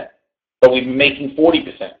 20%, but we've been making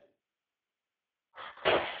 40%.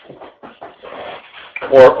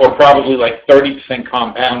 Or probably like 30%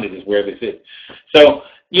 compounded is where this is. So,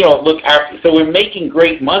 so we're making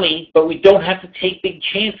great money, but we don't have to take big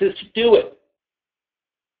chances to do it.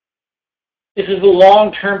 This is a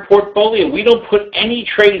long-term portfolio. We don't put any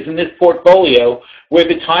trades in this portfolio where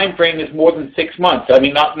the time frame is more than 6 months. I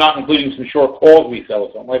mean, not including some short calls we sell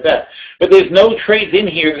or something like that. But there's no trades in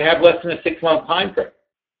here that have less than a 6-month time frame.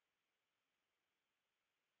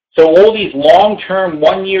 So all these long-term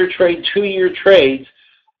 1-year trade, 2-year trades,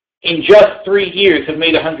 in just 3 years have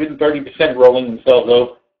made 130% rolling themselves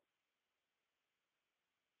over.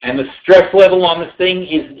 And the stress level on this thing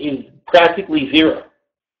is practically zero.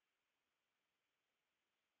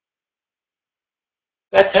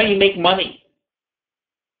 That's how you make money.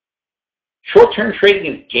 Short-term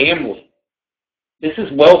trading is gambling. This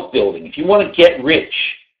is wealth building. If you want to get rich,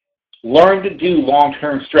 learn to do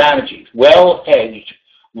long-term strategies, well-hedged,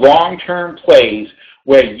 long-term plays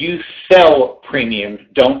where you sell premium,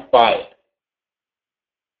 don't buy it.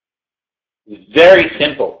 It's very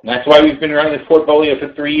simple. And that's why we've been running this portfolio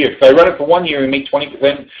for 3 years. So I run it for 1 year, we make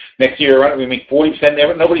 20%. Next year, I run it, we make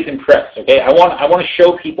 40%. Nobody's impressed. Okay, I want to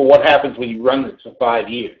show people what happens when you run this for 5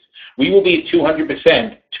 years. We will be at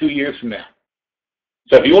 200% 2 years from now.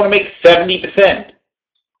 So if you want to make 70%,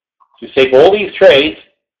 just take all these trades,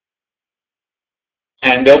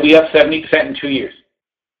 and they'll be up 70% in 2 years.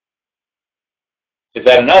 Is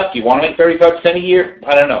that enough? Do you want to make 35% a year?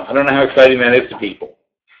 I don't know. I don't know how exciting that is to people.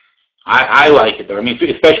 I like it, though. I mean,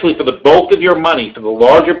 especially for the bulk of your money, for the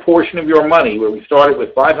larger portion of your money, where we started with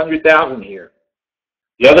 $500,000 here.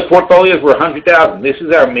 The other portfolios were $100,000. This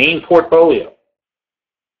is our main portfolio.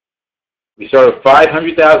 We started with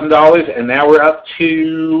 $500,000, and now we're up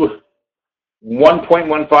to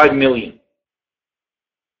 $1.15 million.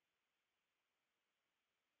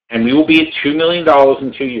 And we will be at $2 million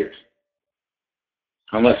in 2 years.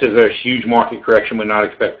 Unless there's a huge market correction we're not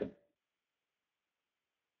expecting.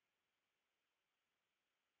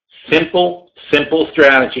 Simple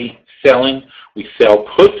strategy, selling. We sell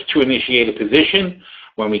puts to initiate a position.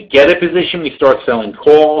 When we get a position, we start selling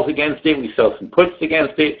calls against it. We sell some puts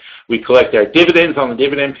against it. We collect our dividends on the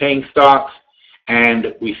dividend-paying stocks,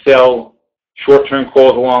 and we sell short-term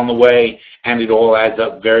calls along the way, and it all adds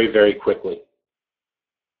up very, very quickly.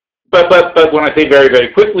 But when I say very,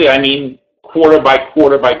 very quickly, I mean quarter by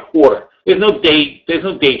quarter by quarter. There's no day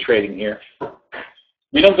trading here.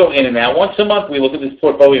 We don't go in and out. Once a month, we look at this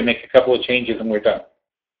portfolio, make a couple of changes, and we're done.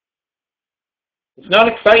 It's not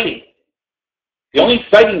exciting. The only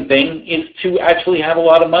exciting thing is to actually have a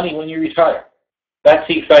lot of money when you retire. That's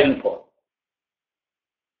the exciting part.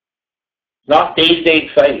 It's not day-to-day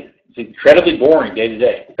exciting. It's incredibly boring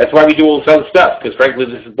day-to-day. That's why we do all this other stuff, because frankly,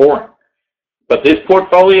 this is boring. But this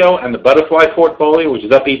portfolio and the butterfly portfolio, which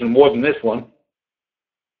is up even more than this one,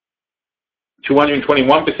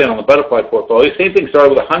 221% on the butterfly portfolio. Same thing,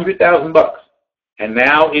 started with $100,000, and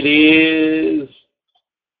now it is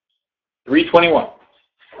 $321.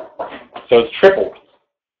 So it's tripled.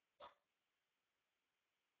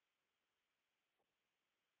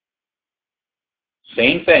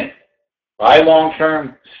 Same thing. Buy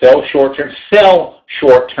long-term, sell short-term. Sell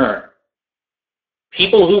short-term.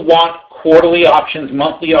 People who want quarterly options,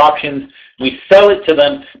 monthly options, we sell it to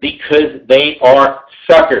them because they are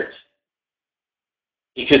suckers.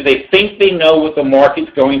 Because they think they know what the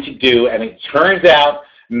market's going to do, and it turns out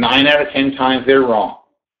 9 out of 10 times they're wrong.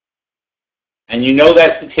 And you know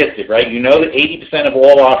that statistic, right? You know that 80% of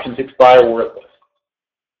all options expire worthless.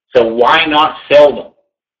 So why not sell them?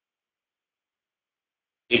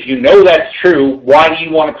 If you know that's true, why do you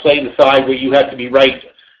want to play the side where you have to be right,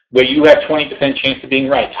 where you have 20% chance of being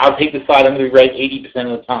right? I'll take the side I'm going to be right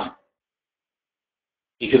 80% of the time.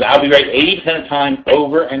 Because I'll be right 80% of the time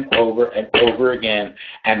over and over and over again,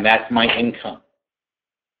 and that's my income.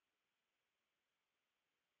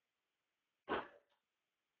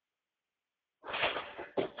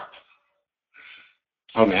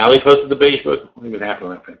 Oh, now they posted the beige book? What even happened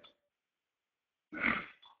on that thing?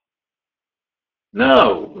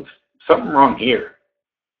 No, something wrong here.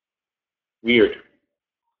 Weird.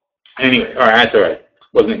 Anyway, all right, that's all right.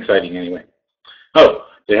 Wasn't exciting anyway. Oh,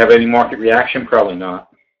 did it have any market reaction? Probably not.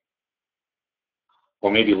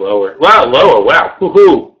 Or maybe lower. Wow, lower. Wow.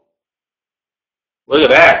 Woohoo. Look at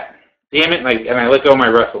that. Damn it, and I let go of my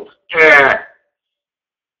Russells. Yeah.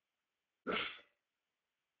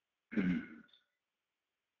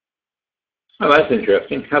 Oh, that's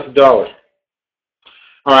interesting. How's the dollar?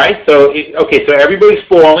 All right, so everybody's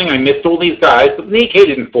falling. I missed all these guys, but Nikkei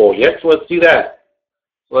didn't fall yet, so let's do that.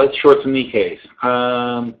 Let's short some Nikkeis.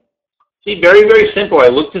 See, very, very simple. I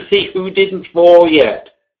look to see who didn't fall yet.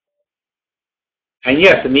 And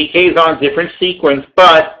yes, the Nikkei is on a different sequence,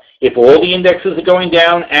 but if all the indexes are going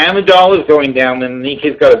down and the dollar is going down, then the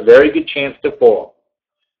Nikkei's got a very good chance to fall.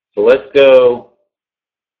 So let's go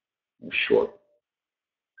short.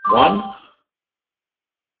 1,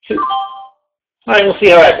 2. All right, we'll see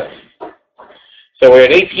how that goes. So we're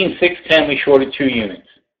at 18,610. We shorted 2 units.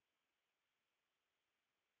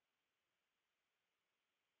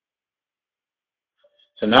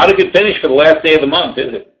 So not a good finish for the last day of the month,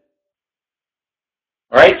 is it?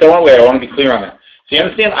 All right, so anyway, I want to be clear on that. So you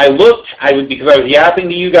understand, because I was yapping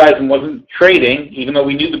to you guys and wasn't trading, even though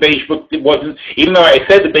we knew the beige book wasn't, even though I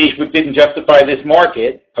said the beige book didn't justify this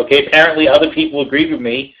market, okay, apparently other people agreed with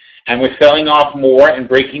me, and we're selling off more and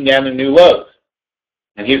breaking down the new lows.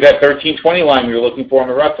 And here's that 1320 line we were looking for on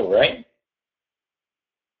the Russell, right?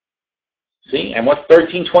 See, and what's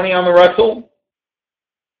 1320 on the Russell?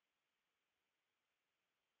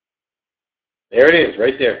 There it is,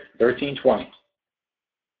 right there, 1320.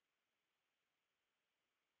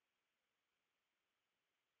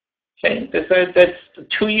 Okay, that's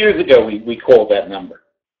 2 years ago we called that number.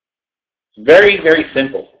 It's very, very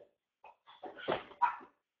simple.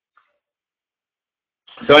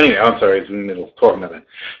 So anyway, I'm sorry, I was in the middle of talking about that.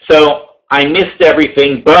 So I missed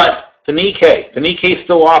everything but the Nikkei. The Nikkei is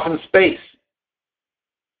still off in space.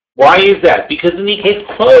 Why is that? Because the Nikkei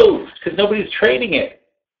is closed, because nobody's trading it.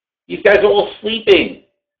 These guys are all sleeping.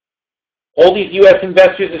 All these U.S.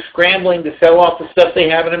 investors are scrambling to sell off the stuff they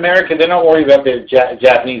have in America. They're not worried about their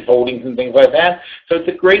Japanese holdings and things like that. So it's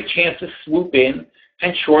a great chance to swoop in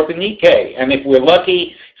and short the Nikkei. And if we're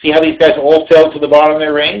lucky, see how these guys all fell to the bottom of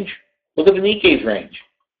their range? Look at the Nikkei's range.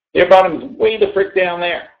 Their bottom is way the frick down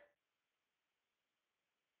there.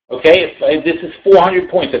 Okay, this is 400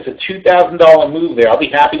 points. That's a $2,000 move there. I'll be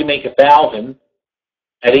happy to make 1,000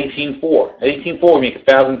 at 18.4. At 18.4, we make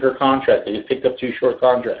 1,000 per contract. I just picked up 2 short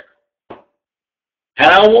contracts. And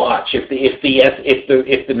I'll watch if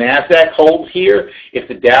the Nasdaq holds here, if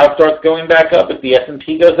the Dow starts going back up, if the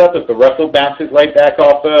S&P goes up, if the Russell bounces right back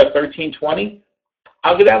off 1320,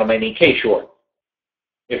 I'll get out of my Nikkei short.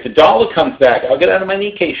 If the dollar comes back, I'll get out of my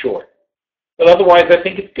Nikkei short. But otherwise, I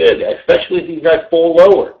think it's good, especially if these guys fall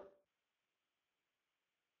lower.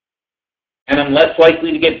 And I'm less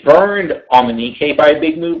likely to get burned on the Nikkei by a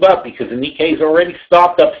big move up because the Nikkei's already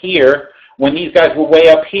stopped up here when these guys were way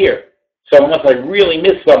up here. So unless I really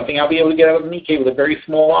miss something, I'll be able to get out of the Nikkei with a very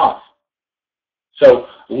small loss. So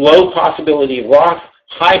low possibility of loss,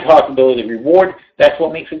 high possibility of reward. That's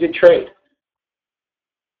what makes a good trade.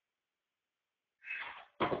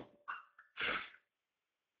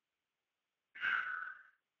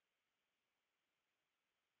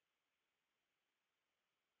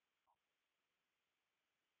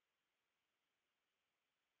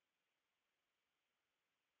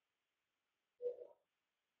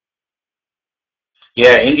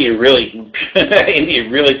 Yeah, India really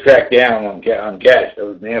cracked down on cash. That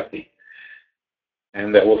was nasty,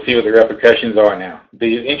 and we'll see what the repercussions are now. But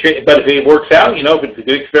if it works out, if it's a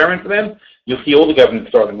good experiment for them, you'll see all the governments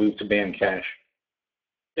starting to move to ban cash.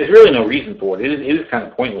 There's really no reason for it. It is kind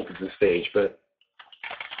of pointless at this stage, but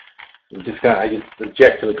I just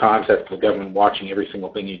object to the concept of the government watching every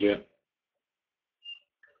single thing you do.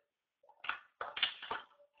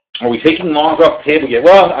 Are we taking longs off the table yet?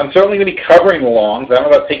 Well, I'm certainly going to be covering the longs. I don't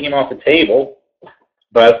know about taking them off the table,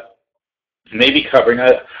 but maybe covering.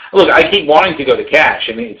 Look, I keep wanting to go to cash.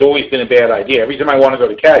 I mean, it's always been a bad idea. Every time I want to go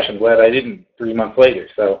to cash, I'm glad I didn't 3 months later.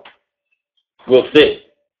 So we'll see.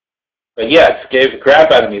 But yeah, it scares the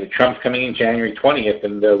crap out of me that Trump's coming in January 20th,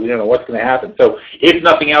 and we don't know what's going to happen. So if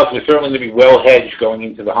nothing else, we're certainly going to be well hedged going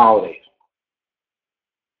into the holidays.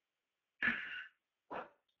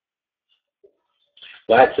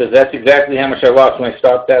 Blatt says, that's exactly how much I lost when I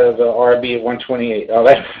stopped out of the RB at 128. Oh,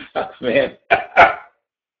 that sucks, man.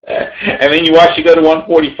 And then you watch you go to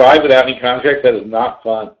 145 without any contracts. That is not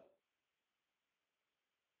fun.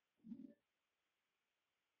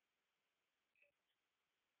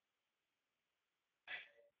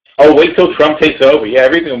 Oh, wait till Trump takes over. Yeah,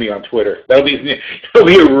 everything will be on Twitter. That'll be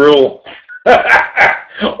a rule.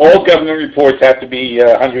 All government reports have to be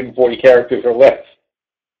 140 characters or less.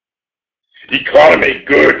 Economy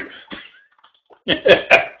good.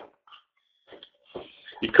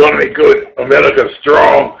 Economy good. America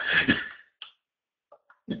strong.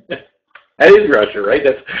 That is Russia, right?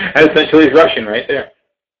 That essentially is Russian right there.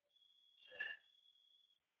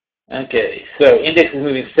 Okay, so index is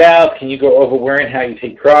moving south. Can you go over where and how you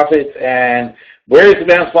take profits? And where is the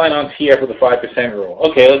bounce line on TF with the 5% rule?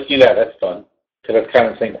 Okay, let's do that. That's fun. Because that's kind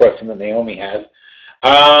of the same question that Naomi has.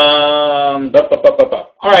 All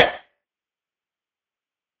right.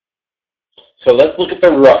 So let's look at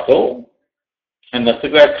the Russell. And let's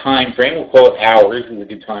look at our time frame. We'll call it hours. This is a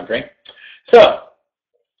good time frame. So,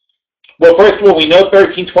 well, first of all, we know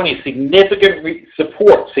 1320 is significant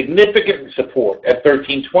support at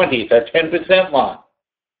 1320. It's that 10% line.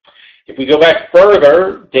 If we go back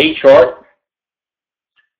further, day chart,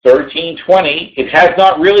 1320, it has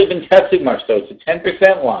not really been tested much, though. It's a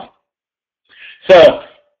 10% line. So,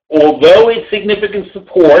 although it's significant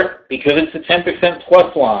support, because it's a 10%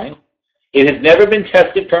 plus line, it has never been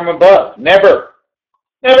tested from above. Never.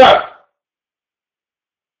 Never.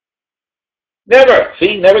 Never.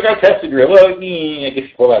 See, never got tested real. Well, I guess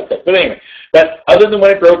you call that test. But anyway, but other than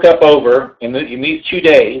when it broke up over in these 2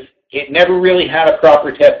 days, it never really had a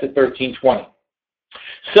proper test at 1320.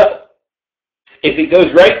 So, if it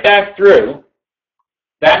goes right back through,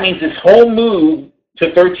 that means this whole move to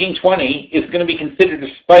 1320 is going to be considered a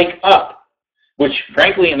spike up, which,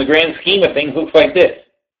 frankly, in the grand scheme of things, looks like this.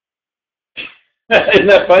 Isn't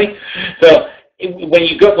that funny? So, when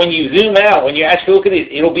you zoom out, when you actually look at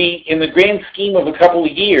it, it'll be, in the grand scheme of a couple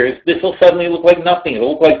of years, this will suddenly look like nothing.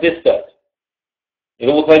 It'll look like this does.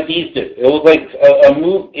 It'll look like these do. It'll look like a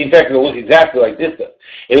move. In fact, it'll look exactly like this does.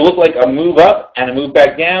 It'll look like a move up and a move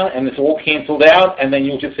back down, and it's all canceled out, and then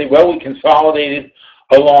you'll just say, well, we consolidated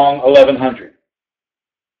along 1100.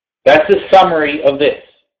 That's a summary of this.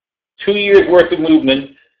 2 years worth of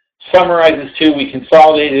movement summarizes to, we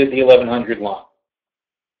consolidated at the 1100 line.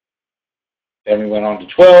 Then we went on to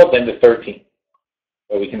 12, then to 13.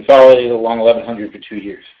 So we consolidated along 1100 for 2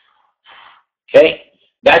 years. Okay?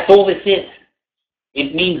 That's all this is.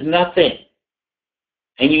 It means nothing.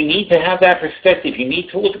 And you need to have that perspective. You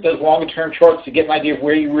need to look at those longer-term charts to get an idea of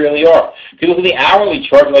where you really are. If you look at the hourly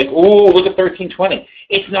chart, you're like, ooh, look at 1320.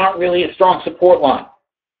 It's not really a strong support line.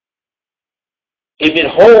 If it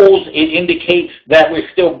holds, it indicates that we're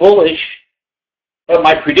still bullish. But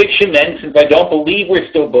my prediction then, since I don't believe we're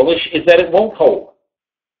still bullish, is that it won't hold,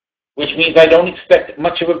 which means I don't expect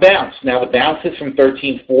much of a bounce. Now, the bounce is from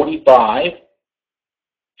 1345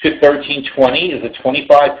 to 1320 is a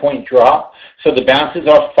 25-point drop. So the bounces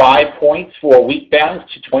are 5 points for a weak bounce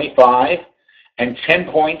to 25, and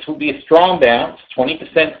 10 points would be a strong bounce,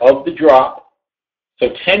 20% of the drop.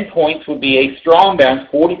 So 10 points would be a strong bounce,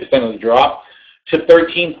 40% of the drop, to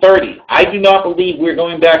 1330. I do not believe we're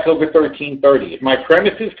going back over 1330. If my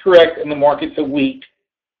premise is correct and the markets are weak,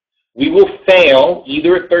 we will fail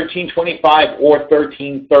either at 1325 or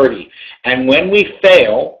 1330. And when we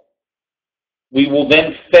fail, we will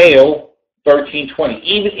then fail 1320,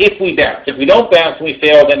 even if we bounce. If we don't bounce and we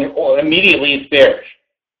fail, then immediately it's bearish.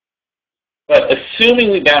 But assuming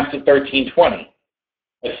we bounce at 1320,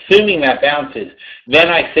 assuming that bounces, then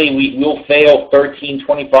I say we will fail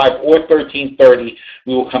 1325 or 1330.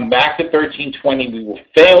 We will come back to 1320. We will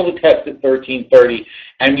fail the test at 1330,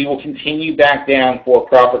 and we will continue back down for a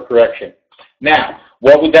proper correction. Now,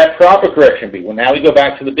 what would that proper correction be? Well, now we go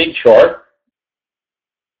back to the big chart.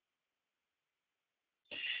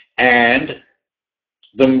 And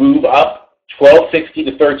the move up, 1260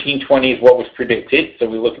 to 1320 is what was predicted. So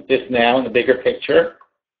we look at this now in the bigger picture.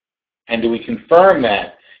 And do we confirm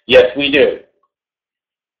that? Yes, we do.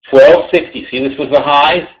 1260, see this was the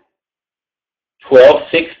highs?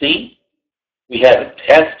 1260, we had a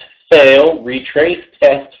test, fail, retrace,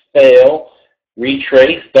 test, fail,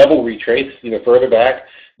 retrace, double retrace, either further back,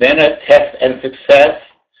 then a test and success,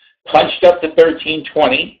 punched up to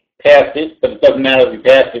 1320, passed it, but it doesn't matter if we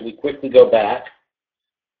passed it, we quickly go back.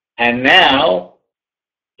 And now,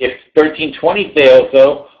 if 1320 fails,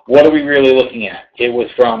 though, what are we really looking at? It was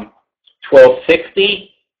from 1260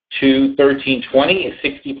 to 1320 is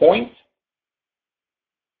 60 points.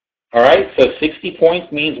 All right, so 60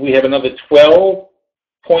 points means we have another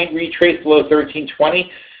 12-point retrace below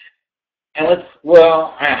 1320. And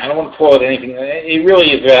well, I don't want to call it anything. It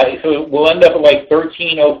really is, so we'll end up at like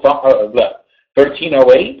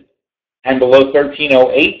 1308, and below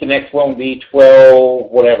 1308, the next one will be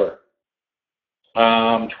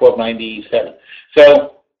 1297.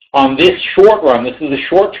 So on this short run, this is a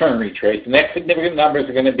short-term retrace. The next significant numbers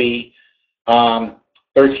are going to be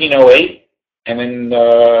 1308 and then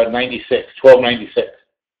 1296.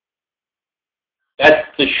 That's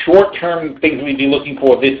the short-term things we'd be looking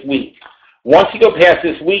for this week. Once you go past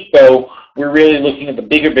this week, though, we're really looking at the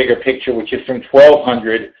bigger picture, which is from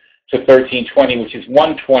 1200 to 1320, which is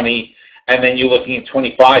 120, and then you're looking at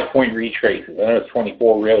 25-point retraces. I know it's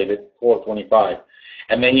 24 really, but 425.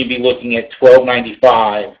 And then you'd be looking at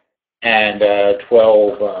 1295 and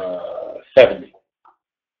 1270.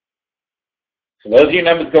 So those are your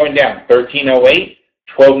numbers going down: 1308,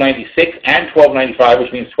 1296, and 1295,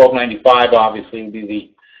 which means 1295 obviously would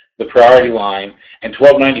be the priority line, and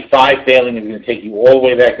 1295 failing is going to take you all the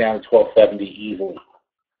way back down to 1270 easily.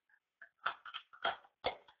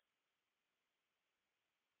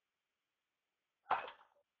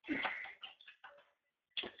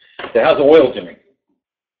 So how's the oil doing?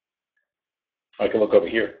 I can look over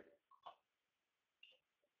here.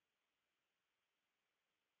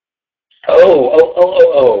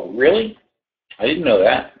 Oh, really? I didn't know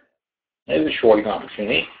that. There's a shorting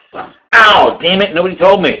opportunity. Ow, damn it, nobody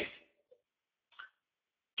told me.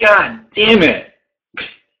 God damn it.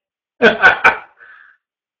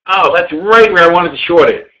 Oh, that's right where I wanted to short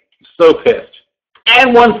it. I'm so pissed.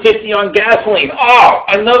 And 150 on gasoline. Oh,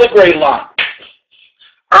 another great line.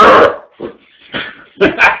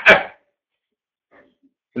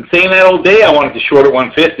 Been saying that all day I wanted to short at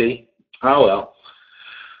 150. Oh, well.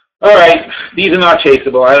 All right, these are not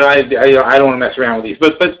chaseable. I don't want to mess around with these.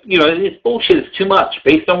 But you know, it's bullshit. It's too much.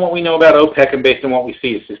 Based on what we know about OPEC and based on what we see,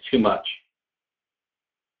 it's just too much.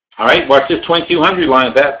 All right, watch this 2200 line.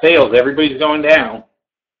 If that fails, everybody's going down.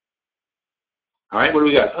 All right, what do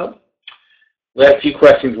we got? Oh, last few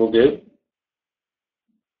questions we'll do.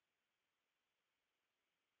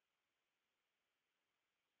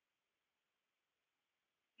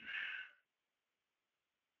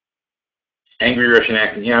 Angry Russian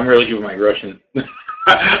accent. Yeah, I'm really good with my Russian.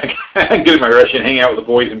 I'm good at my Russian. Hang out with the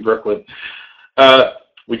boys in Brooklyn.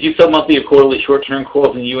 Would you sell monthly or quarterly short-term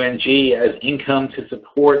calls in UNG as income to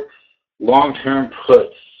support long-term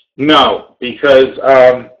puts? No, because,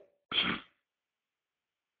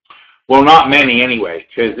 well, not many anyway,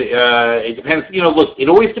 because it depends. You know, look, it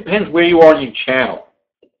always depends where you are in your channel.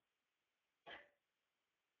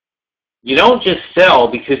 You don't just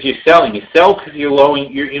sell because you're selling. You sell because you're low.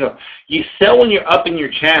 You sell when you're up in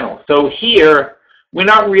your channel. So here, we're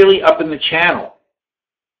not really up in the channel.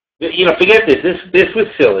 You know, forget this. This was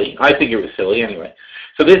silly. I think it was silly anyway.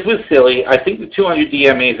 So this was silly. I think the 200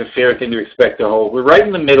 DMA is a fair thing to expect to hold. We're right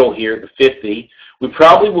in the middle here at the 50. We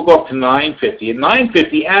probably will go up to 950. At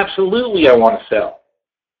 950, absolutely, I want to sell.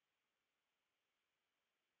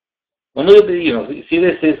 When look at the, you know, see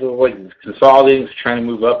this is like consolidating, it's trying to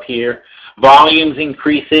move up here. Volume's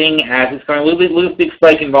increasing as it's going. Look at the big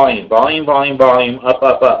spike in volume. Volume,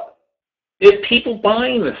 up. There's people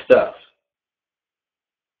buying this stuff.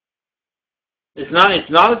 It's not a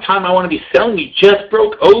time I want to be selling. You just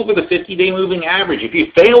broke over the 50-day moving average. If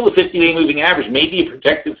you fail the 50-day moving average, maybe a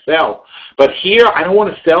protective sell. But here, I don't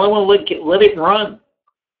want to sell. I want to let it run.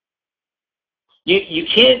 You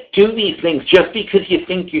can't do these things just because you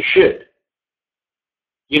think you should.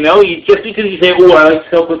 You know, just because you say, oh, I like to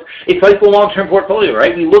sell puts. It's like the long-term portfolio,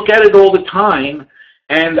 right? We look at it all the time,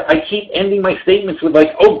 and I keep ending my statements with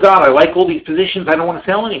like, oh, God, I like all these positions. I don't want to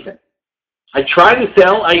sell anything. I try to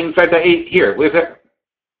sell. Here, where's that?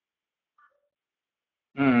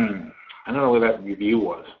 I don't know where that review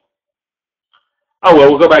was. Oh, well,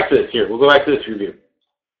 we'll go back to this. Here, we'll go back to this review.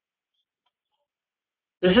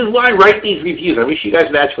 This is why I write these reviews. I wish you guys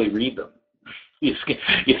would actually read them. You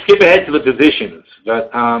skip ahead to the positions.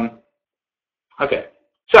 But, okay.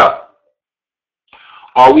 So,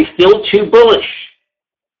 are we still too bullish?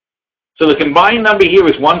 So the combined number here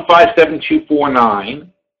is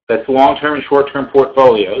 157249. That's the long-term and short-term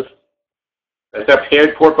portfolios. That's our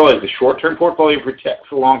paired portfolio. The short-term portfolio protects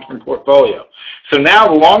the long-term portfolio. So now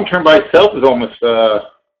the long-term by itself is almost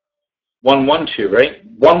 112, right?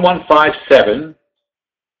 1157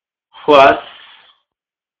 plus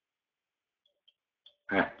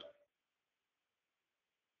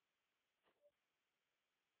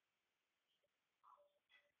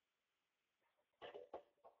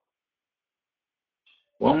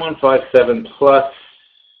 1157 plus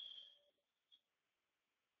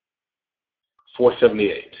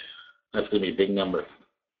 478. That's going to be a big number.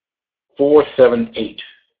 478.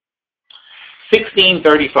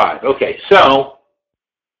 1635. Okay, so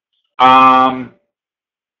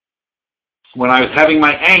when I was having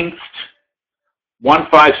my angst,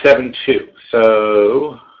 1572.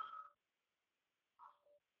 So,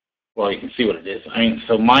 well, you can see what it is. I mean,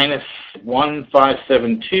 so minus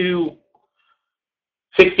 1572,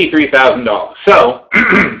 $63,000. So,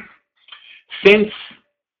 since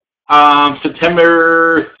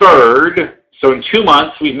September 3rd, so in 2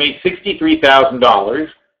 months, we've made $63,000,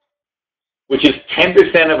 which is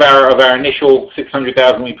 10% of our initial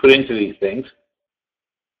 $600,000 we put into these things.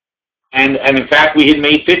 And in fact, we had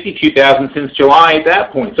made $52,000 since July at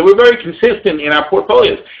that point. So we're very consistent in our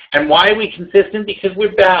portfolios. And why are we consistent? Because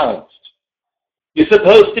we're balanced. You're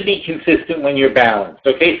supposed to be consistent when you're balanced.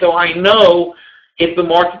 Okay, so I know if the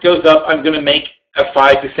market goes up, I'm going to make a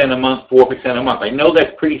 5% a month, 4% a month. I know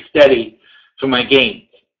that's pretty steady for my gains.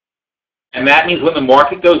 And that means when the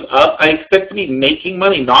market goes up, I expect to be making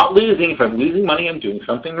money, not losing. If I'm losing money, I'm doing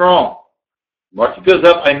something wrong. The market goes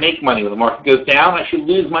up, I make money. When the market goes down, I should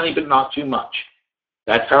lose money, but not too much.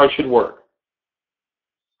 That's how it should work.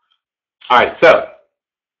 All right, so,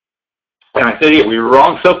 and I said here, we were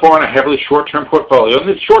wrong so far in a heavily short-term portfolio, and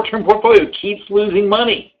this short-term portfolio keeps losing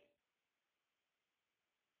money.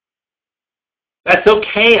 That's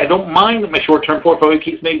okay. I don't mind that my short-term portfolio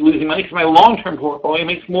keeps losing money because my long-term portfolio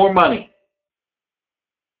makes more money.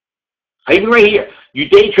 Even right here, you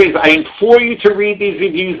day traders, I implore you to read these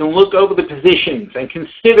reviews and look over the positions and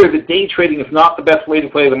consider that day trading is not the best way to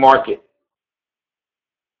play the market.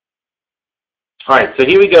 All right, so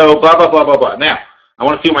here we go, blah, blah, blah, blah, blah. Now, I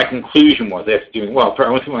want to see what my conclusion was after doing, well, I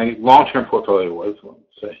want to see what my long-term portfolio was. Let's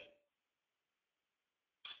see.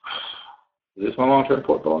 Is this my long-term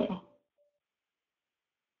portfolio?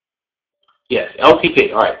 Yes,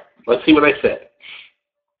 LTP. All right, let's see what I said.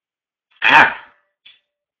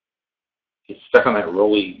 It's stuck on that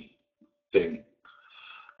rolly thing.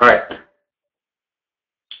 All right.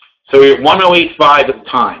 So we're at 1085 at the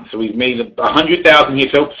time. So we've made 100,000 here.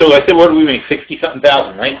 So I said, what did we make? 60-something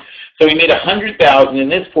thousand, right? So we made 100,000 in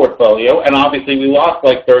this portfolio, and obviously we lost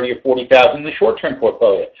like 30 or 40,000 in the short-term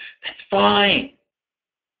portfolio. That's fine.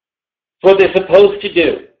 It's what they're supposed to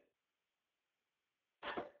do.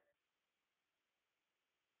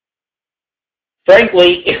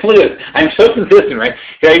 Frankly, I'm so consistent, right?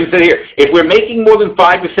 I even said here, if we're making more than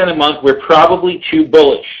 5% a month, we're probably too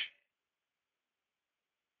bullish.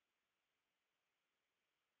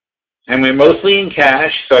 And we're mostly in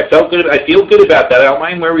cash, so I feel good about that. I don't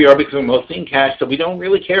mind where we are because we're mostly in cash, so we don't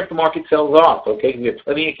really care if the market sells off, okay? We have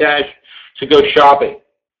plenty of cash to go shopping.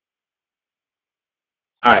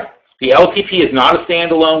 All right. The LTP is not a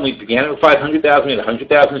standalone. We began it with 500,000. We had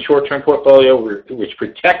 100,000 short-term portfolio, which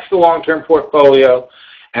protects the long-term portfolio,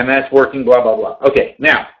 and that's working, blah, blah, blah. Okay,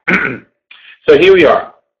 now, so here we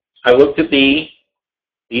are. I looked at these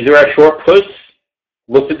are our short puts,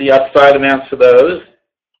 looked at the upside amounts for those.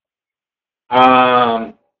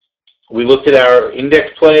 We looked at our index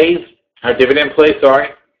plays, our dividend plays,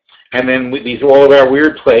 sorry. And then these are all of our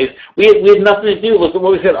weird plays. We had nothing to do. Look at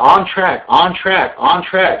what we said. On track, on track, on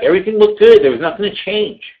track. Everything looked good. There was nothing to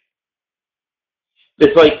change.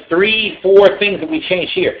 There's like 3, 4 things that we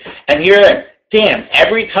changed here. And here, damn,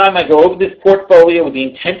 every time I go over this portfolio with the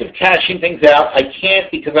intent of cashing things out, I can't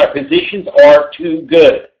because our positions are too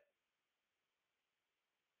good.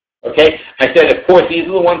 Okay, I said, of course, these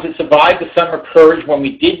are the ones that survived the summer purge when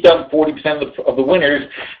we did dump 40% of the winners,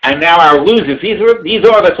 and now our losers. That's what these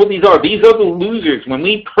are. These are the losers. When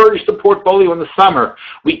we purged the portfolio in the summer,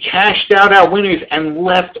 we cashed out our winners and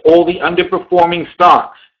left all the underperforming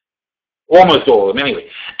stocks. Almost all of them, anyway.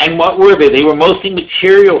 And what were they? They were mostly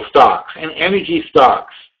material stocks and energy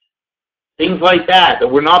stocks, things like that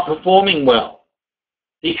were not performing well.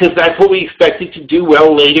 Because that's what we expected to do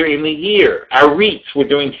well later in the year. Our REITs were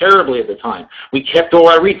doing terribly at the time. We kept all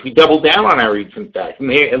our REITs. We doubled down on our REITs, in fact,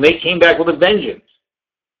 and they came back with a vengeance.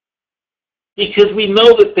 Because we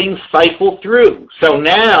know that things cycle through. So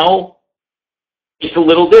now it's a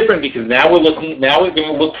little different because now we're going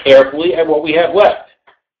to look carefully at what we have left.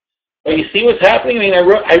 But you see what's happening? I mean, I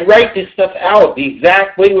write this stuff out the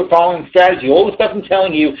exact way we're following strategy. All the stuff I'm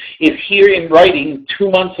telling you is here in writing 2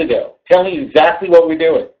 months ago, telling you exactly what we're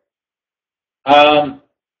doing. I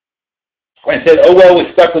said, oh well,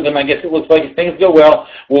 we're stuck with them. I guess it looks like if things go well,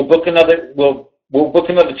 we'll book another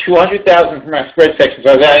 200,000 from our spread section.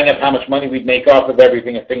 So I was adding up how much money we'd make off of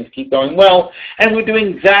everything if things keep going well. And we're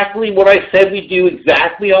doing exactly what I said we'd do,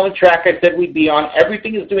 exactly on the track I said we'd be on.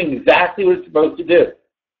 Everything is doing exactly what it's supposed to do.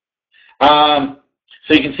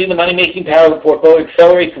 So you can see the money-making power of the portfolio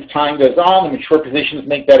accelerates as time goes on. The mature positions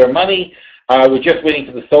make better money. We're just waiting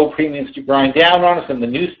for the sold premiums to grind down on us, and the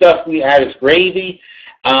new stuff we add is gravy.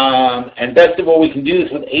 And best of all, we can do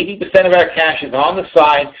this with 80% of our cash is on the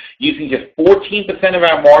side, using just 14% of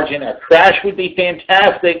our margin. A crash would be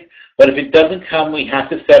fantastic, but if it doesn't come, we have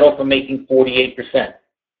to settle for making 48%.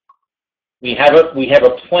 We have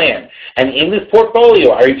a plan. And in this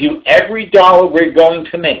portfolio, I review every dollar we're going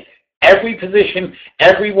to make. Every position,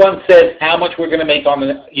 everyone says how much we're going to make on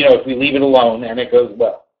the, if we leave it alone and it goes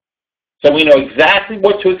well. So we know exactly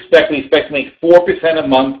what to expect. We expect to make 4% a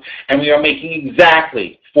month, and we are making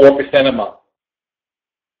exactly 4% a month.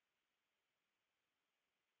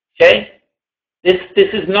 Okay? This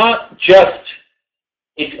is not just,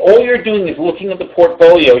 if all you're doing is looking at the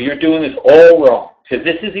portfolio, you're doing this all wrong. Because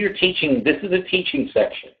this is your teaching, this is a teaching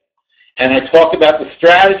section. And I talk about the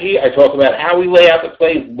strategy, I talk about how we lay out the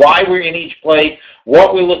plays, why we're in each play,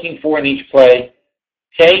 what we're looking for in each play.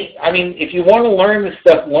 Okay? I mean, if you want to learn this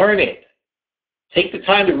stuff, learn it. Take the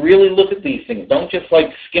time to really look at these things. Don't just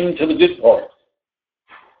skim to the good parts.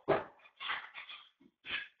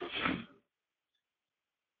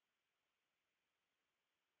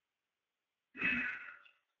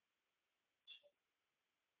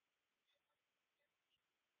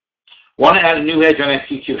 Want to add a new hedge on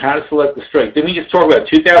SQQ, how to select the strike. Then we just talk about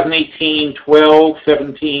 2018, 12,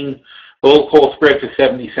 17, bull call spread for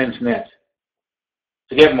 70 cents net.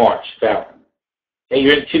 Forget March, about. Okay,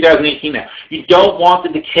 you're in 2018 now. You don't want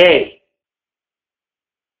the decay.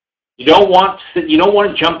 You don't want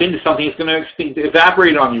to jump into something that's going to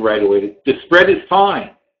evaporate on you right away. The spread is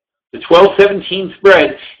fine. The 12-17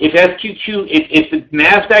 spread, if SQQ, if the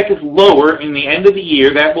NASDAQ is lower in the end of the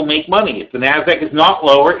year, that will make money. If the NASDAQ is not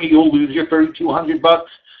lower, you'll lose your $3,200,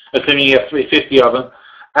 assuming you have 350 of them.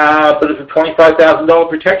 But it's a $25,000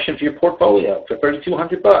 protection for your portfolio for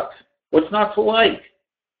 $3,200. What's not to like?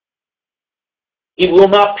 It will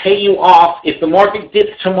not pay you off. If the market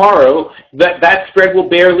dips tomorrow, that spread will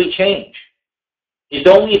barely change. It's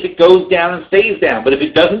only if it goes down and stays down. But if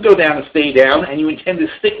it doesn't go down and stay down, and you intend to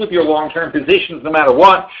stick with your long-term positions no matter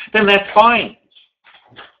what, then that's fine.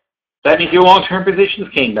 That means your long-term positions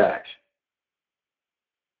came back.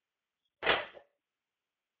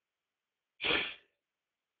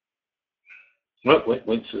 What's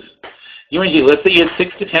this? Let's say you had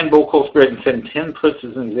 6 to 10 bull call spread and send 10 puts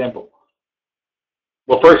as an example.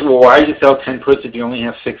 Well, first of all, why did you sell 10 puts if you only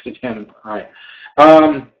have 6 to 10? All right.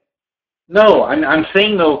 No, I'm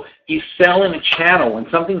saying, though, you sell in a channel. When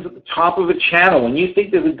something's at the top of a channel, when you think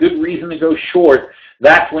there's a good reason to go short,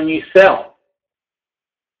 that's when you sell.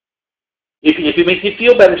 If it makes you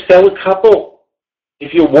feel better, sell a couple.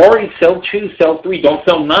 If you're worried, sell 2, sell 3. Don't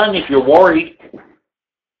sell none if you're worried.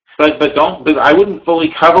 But I wouldn't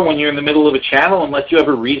fully cover when you're in the middle of a channel unless you have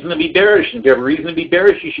a reason to be bearish. And if you have a reason to be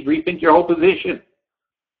bearish, you should rethink your whole position.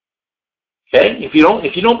 Okay? If you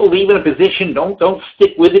don't believe in a position, don't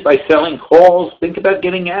stick with it by selling calls. Think about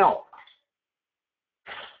getting out.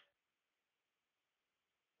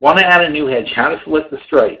 Want to add a new hedge? How to select the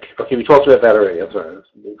strike? Okay, we talked about that already. I'm sorry.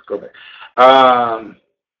 Let's go back.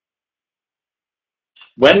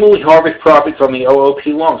 When will we harvest profits on the OOP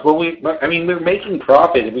longs? Well, we're making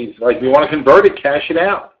profit. If we want to convert it, cash it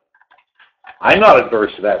out. I'm not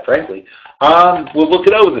adverse to that, frankly. We'll look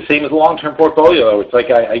it over. The same as a long-term portfolio. It's like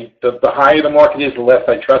the higher the market is, the less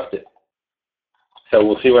I trust it. So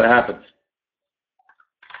we'll see what happens.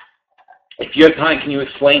 If you have time, can you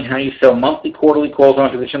explain how you sell monthly, quarterly calls on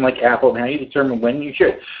a position like Apple and how you determine when you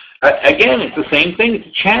should? Again, it's the same thing. It's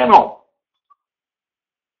a channel.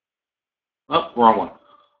 Oh, wrong one.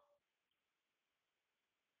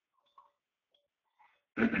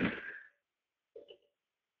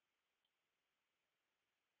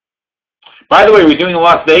 By the way, we're doing a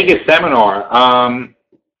Las Vegas seminar.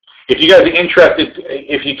 If you guys are interested,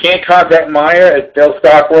 if you can't contact Meyer at Dell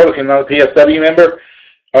Stock World, if you're not a PSW member,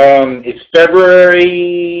 it's February,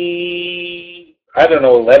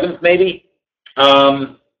 11th maybe.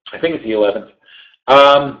 I think it's the 11th.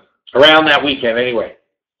 Around that weekend, anyway.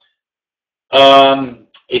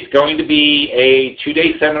 It's going to be a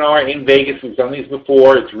 2-day seminar in Vegas. We've done these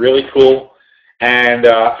before. It's really cool. And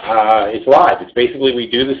it's live. It's basically we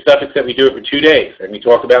do this stuff, except we do it for 2 days. And we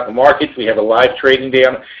talk about the markets. We have a live trading day.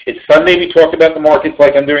 It's Sunday we talk about the markets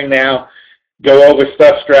like I'm doing now, go over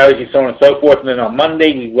stuff, strategy, so on and so forth. And then on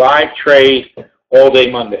Monday, we live trade all day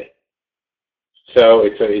Monday. So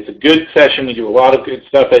it's a good session. We do a lot of good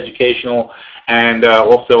stuff, educational, and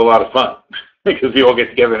also a lot of fun because we all get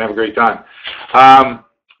together and have a great time.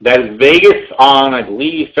 That is Vegas on, I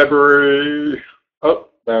believe, February... Oh,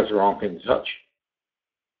 that was the wrong thing to touch.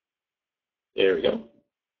 There we go.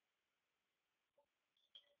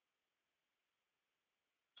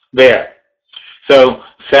 There. So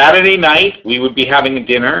Saturday night we would be having a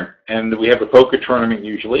dinner, and we have a poker tournament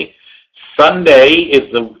usually. Sunday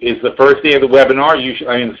is the first day of the webinar.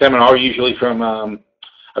 Usually, the seminar usually from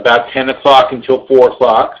about 10 o'clock until 4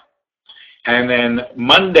 o'clock. And then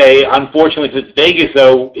Monday, unfortunately, if it's Vegas,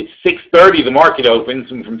 though, it's 6:30 the market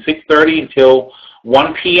opens, and from 6:30 until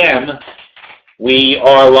 1 p.m., we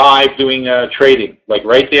are live doing trading. Like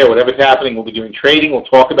right there, whatever's happening, we'll be doing trading. We'll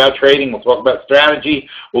talk about trading. We'll talk about strategy.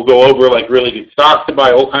 We'll go over like really good stocks to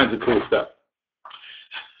buy, all kinds of cool stuff.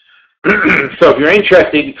 So if you're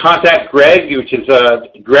interested, contact Greg, which is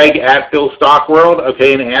Greg at Phil Stockworld,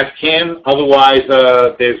 okay, and ask him. Otherwise,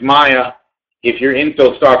 there's Maya. If you're in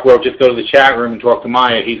Phil Stockworld, just go to the chat room and talk to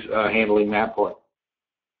Maya. He's handling that part.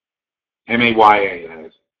 M-A-Y-A, that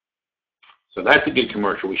is. So that's a good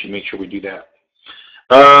commercial. We should make sure we do that.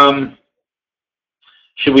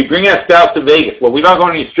 Should we bring our spouse to Vegas? Well, we're not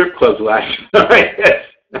going to any strip clubs, last.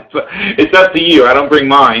 It's up to you. I don't bring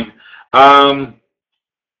mine.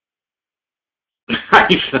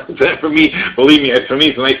 For me, believe me, for me,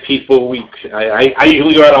 it's a nice peaceful week. I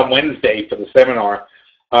usually go out on Wednesday for the seminar.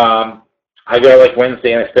 I go like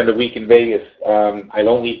Wednesday and I spend a week in Vegas. I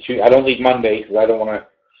don't leave Monday because I don't want to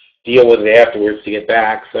deal with it afterwards to get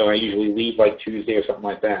back. So I usually leave like Tuesday or something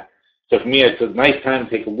like that. So for me, it's a nice time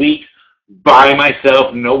to take a week by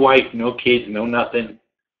myself, no wife, no kids, no nothing.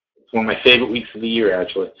 It's one of my favorite weeks of the year,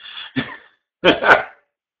 actually.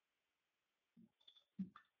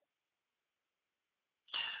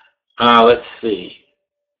 Let's see.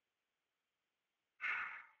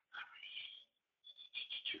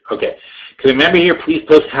 Okay. Can you remember here, please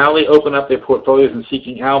post how they open up their portfolios and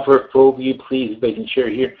seeking alpha. Full view, please, if they can share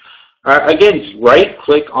here. Again, just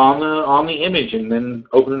right-click on the image and then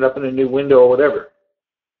open it up in a new window or whatever.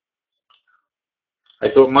 I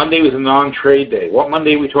thought Monday was a non-trade day. What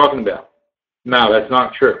Monday are we talking about? No, that's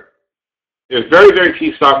not true. There's very, very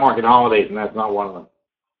few stock market holidays, and that's not one of them.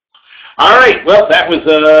 All right, well, that was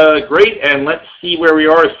great, and let's see where we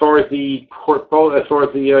are as far as the portfolio, as far as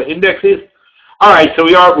the indexes. All right, so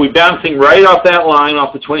we're bouncing right off that line,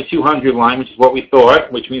 off the 2200 line, which is what we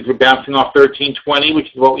thought, which means we're bouncing off 1320, which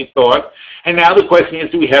is what we thought. And now the question is,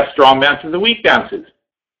 do we have strong bounces or weak bounces?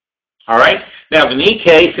 All right, now the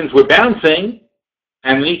Nikkei, since we're bouncing,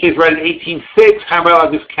 and the Nikkei's right at 18.6, how about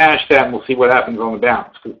I just cash that and we'll see what happens on the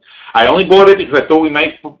bounce? I only bought it because I thought we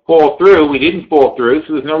might fall through. We didn't fall through,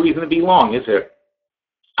 so there's no reason to be long, is there?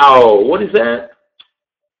 Oh, what is that?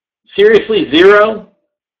 Seriously, 0?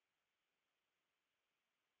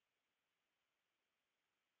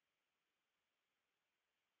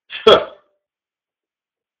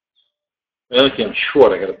 Okay, I'm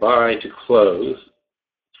short. I got to buy to close.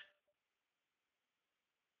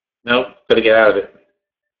 Nope, got to get out of it.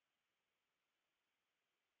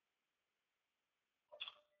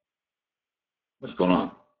 What's going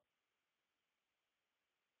on?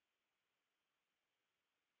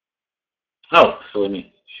 Oh, so let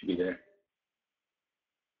me, should be there.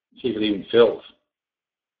 See if it even fills.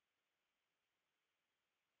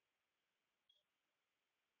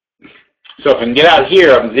 So if I can get out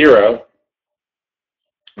here, I'm 0.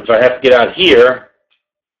 If I have to get out here,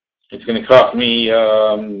 it's going to cost me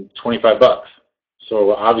 $25.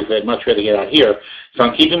 So obviously I'd much rather get out here. So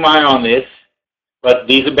I'm keeping my eye on this, but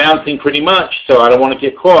these are bouncing pretty much, so I don't want to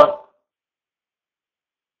get caught.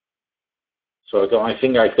 So I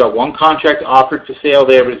think I've got one contract offered for sale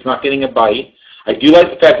there, but it's not getting a bite. I do like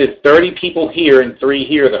the fact there's 30 people here and 3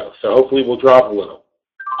 here, though, so hopefully we'll drop a little.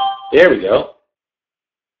 There we go.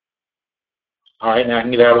 All right, now I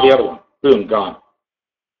can get out of the other one. Boom, gone.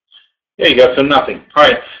 There you go, so nothing. All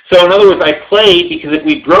right, so in other words, I played because if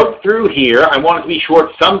we broke through here, I wanted to be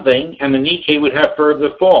short something, and the Nikkei would have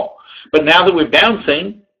further fall. But now that we're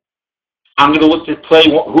bouncing, I'm going to look to play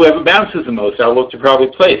whoever bounces the most. I'll look to probably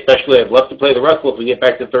play, especially I'd love to play the Russell if we get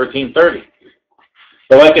back to 1330.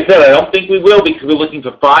 But like I said, I don't think we will because we're looking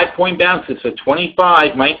for 5-point bounces, so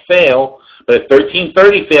 25 might fail, but if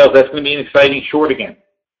 1330 fails, that's going to be an exciting short again.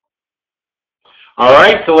 All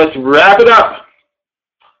right, so let's wrap it up.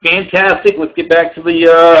 Fantastic. Let's get back to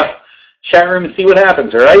the chat room and see what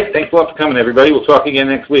happens, all right? Thanks a lot for coming, everybody. We'll talk again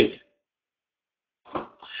next week.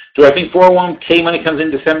 Do I think 401k money comes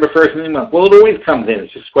in December 1st of the month? Well, it always comes in.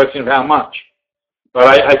 It's just a question of how much. But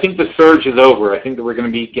I think the surge is over. I think that we're going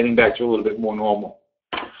to be getting back to a little bit more normal.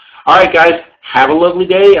 All right, guys. Have a lovely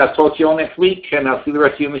day. I'll talk to you all next week, and I'll see the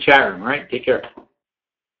rest of you in the chat room, all right? Take care.